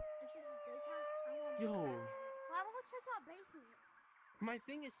 Yo, Why won't check out basement? my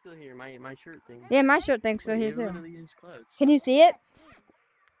thing is still here. My shirt thing. Yeah, my shirt thing's still Wait, here it too. literally is clouds. Can you see it?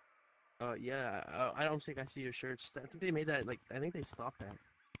 Yeah. I don't think I see your shirts. I think they made that. Like, I think they stopped that.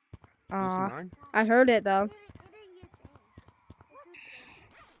 You see Aw, mine? I heard it though. It didn't get changed.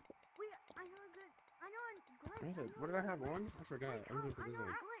 Wait, I know a glitch. What did I have on? I forgot. I'm gonna put I this know on.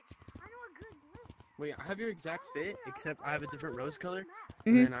 a good glitch. Wait, I have your exact fit, except I have a different rose color, Mhm.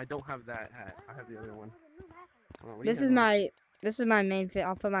 and then I don't have that hat. I have the other one. Hold on, what do you This have is on? my main fit.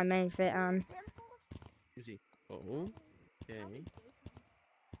 I'll put my main fit on. You see? Oh. Okay.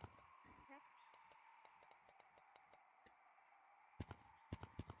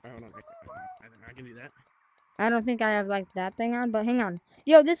 Alright, hold on. I can do that. I don't think I have like that thing on, but hang on.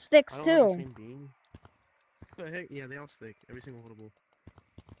 Yo, this sticks I don't have the too. same beam. What the heck? Yeah, they all stick. Every single holdable.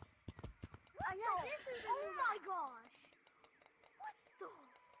 Oh my gosh. What the?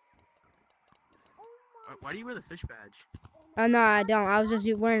 Oh Why do you wear the fish badge? Oh no, I don't. I was just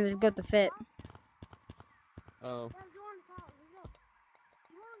wearing this good to fit. Oh.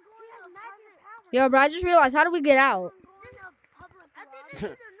 Yo, bro, I just realized. How do we get out?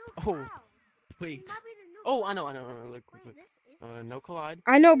 Oh. Wait. Oh, I know. Look. No collide.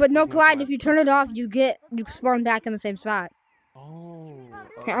 I know, but no There's no collide. collide. If you turn it off, you spawn back in the same spot. Oh.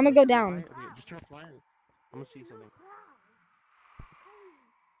 Okay, I'ma go fly? down. Okay, just try to fly. I'm gonna see something.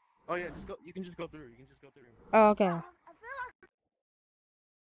 Oh yeah, just go. You can just go through. Oh, okay.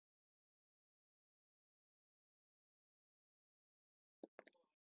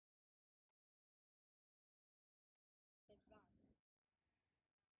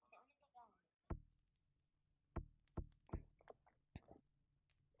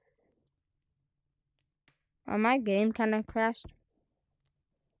 My game kind of crashed.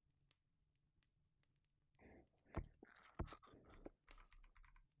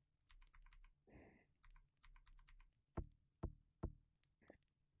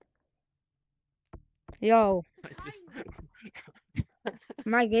 Yo,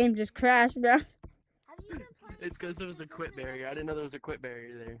 my game just crashed, bro. It's because there was a quit barrier. I didn't know there was a quit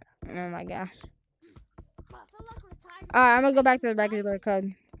barrier there. Oh my gosh. Alright, I'm gonna go back to the regular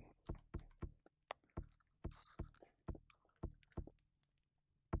code.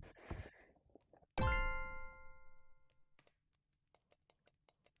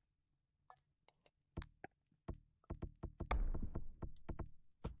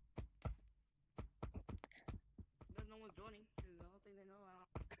 No one's joining.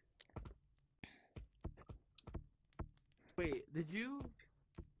 Wait, do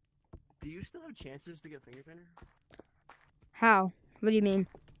you still have chances to get finger painter? How? What do you mean?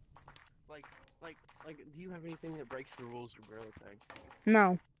 Like, do you have anything that breaks the rules of Gorilla Tag?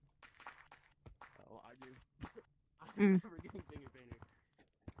 No. Oh, I do. I'm Mm. never getting finger painter.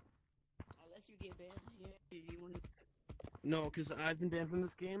 Unless you get banned. Yeah. You want to... No, because I've been banned from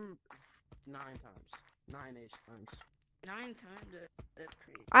this game 9 times. 9-ish times. 9 times? That's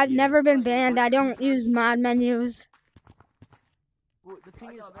crazy. I've Yeah. never been Like, banned. I don't use mod menus. Well, the thing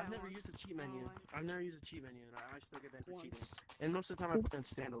I is, got I've banned never once. used a cheat menu. I've never used a cheat menu, and I still get banned for Once. cheating. And most of the time, I play on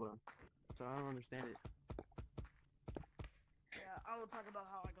standalone. So I don't understand it. Yeah, I will talk about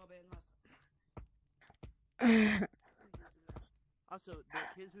how I got banned last time. Also, the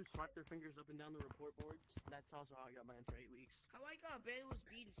kids who swipe their fingers up and down the report boards, that's also how I got banned for 8 weeks. How I got banned was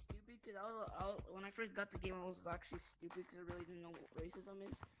being stupid, because when I first got the game, I was actually stupid, because I really didn't know what racism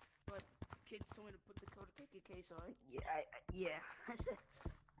is. But kids told me to put the code of KKK, so yeah.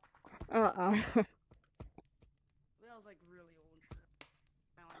 Uh-oh. That was like really old.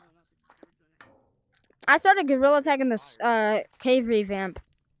 Now I know not to do it. I started Gorilla Tag in the cave revamp.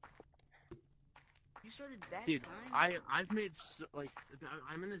 You started that Dude, time? I've made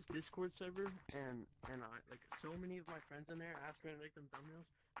I'm in this Discord server and I like so many of my friends in there ask me to make them thumbnails.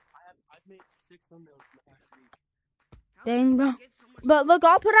 I've made 6 thumbnails in the past week. How Dang, did bro. you get so much But time? look,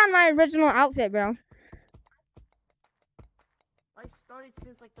 I'll put on my original outfit, bro. I started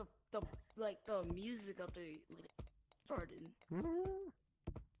since like the music of the started.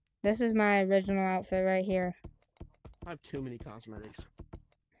 This is my original outfit right here. I have too many cosmetics.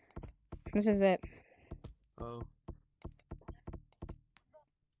 This is it. Oh.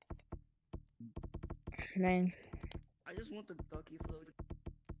 Dang. I just want the ducky float.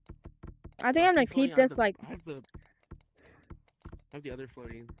 I think I'm gonna keep this like. I have the other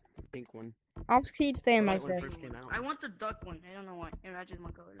floating pink one. I'll keep staying Right like when it this. first came out. I want the duck one. I don't know why. It matches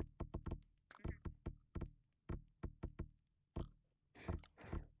my color.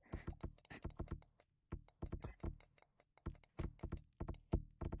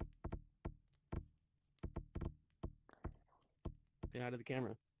 Say hi to the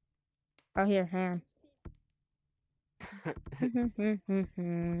camera. Oh, here, hang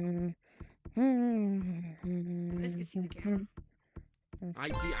You guys can see the camera. I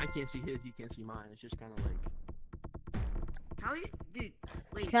can't see his, he can't see mine. It's just kind of like. How you, dude?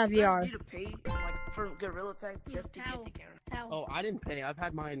 Wait, Caviar. you guys need to pay like for Gorilla Tag just to get the camera. Oh, I didn't pay. I've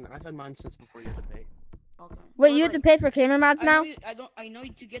had mine since before you had to pay. Okay. Wait, But, you have to like, pay for camera mods now? I know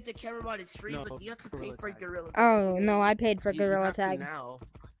to get the camera mod is free, No, but you have to pay Gorilla for Tag. Gorilla Tag. Oh, because no, I paid for You Gorilla have to Tag. now.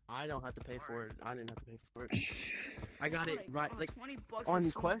 I don't have to pay for it. I didn't have to pay for it. I got it it's right, like 20 bucks on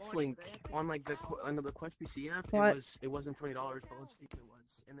is so Quest much, Link, man. on like the Quest PC app. What? It wasn't $20, but let's see if it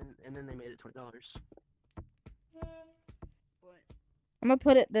was, and then they made it $20. But I'm gonna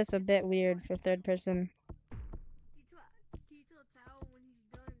put it this a bit weird for third person. Can you tell Tao when he's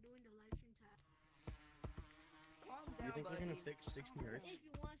done doing the live stream tab? calm You down, think they're gonna buddy. fix 60 hertz? If he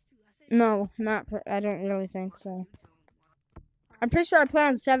wants to. I said No, not. I don't really think so. I'm pretty sure I play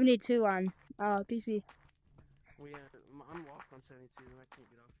on 72 on PC. Well, yeah, I'm locked on 72. I can't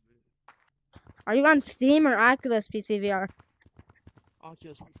get off of it. Are you on Steam or Oculus PC VR?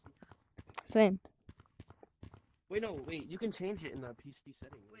 Oculus PC. Same. Wait, no, wait. You can change it in the PC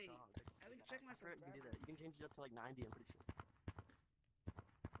setting. Wait, I haven't checked my I forgot you can do that. You can change it up to like 90. I'm pretty sure.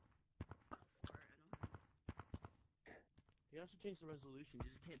 You can also change the resolution. You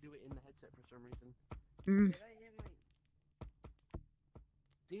just can't do it in the headset for some reason. Mm. Did I hit my?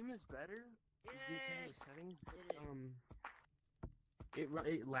 Steam is better because of the settings. Did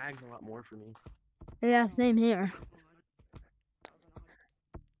it? It lags a lot more for me. Yeah, same here.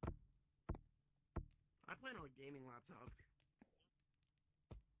 I play on a gaming laptop.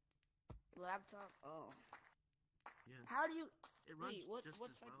 Laptop. Oh. Yeah. How do you? It runs Wait, what just type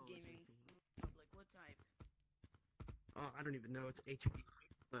as well of as gaming? anything. Like what type? Oh, I don't even know. It's HP.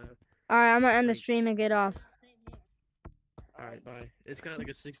 Alright, I'm gonna end the Like- stream and get off. All right, bye. It's got like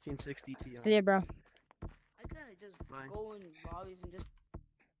a 1660 Ti. See ya, bro. I kinda just Bye. go in lobbies and just.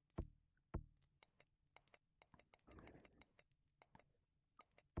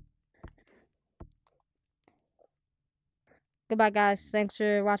 Goodbye, guys. Thanks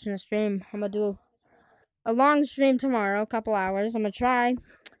for watching the stream. I'm gonna do a long stream tomorrow, a couple hours. I'm gonna try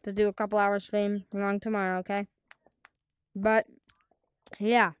to do a couple hours stream long tomorrow, okay? But,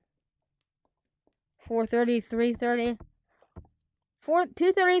 yeah. 4:30, 3:30.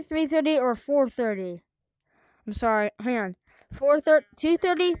 2:30, 3:30, or 4:30. I'm sorry. Hang on. 4:30,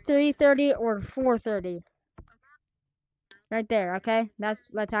 2:30, 3:30, or 4:30. Right there, okay? That's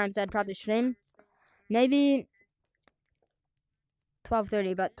the times I'd probably stream. Maybe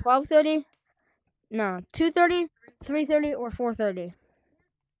 12:30, but 12:30, no, 2:30, 3:30, or 4:30.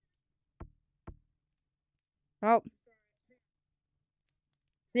 Well,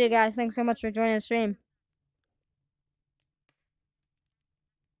 see you guys. Thanks so much for joining the stream.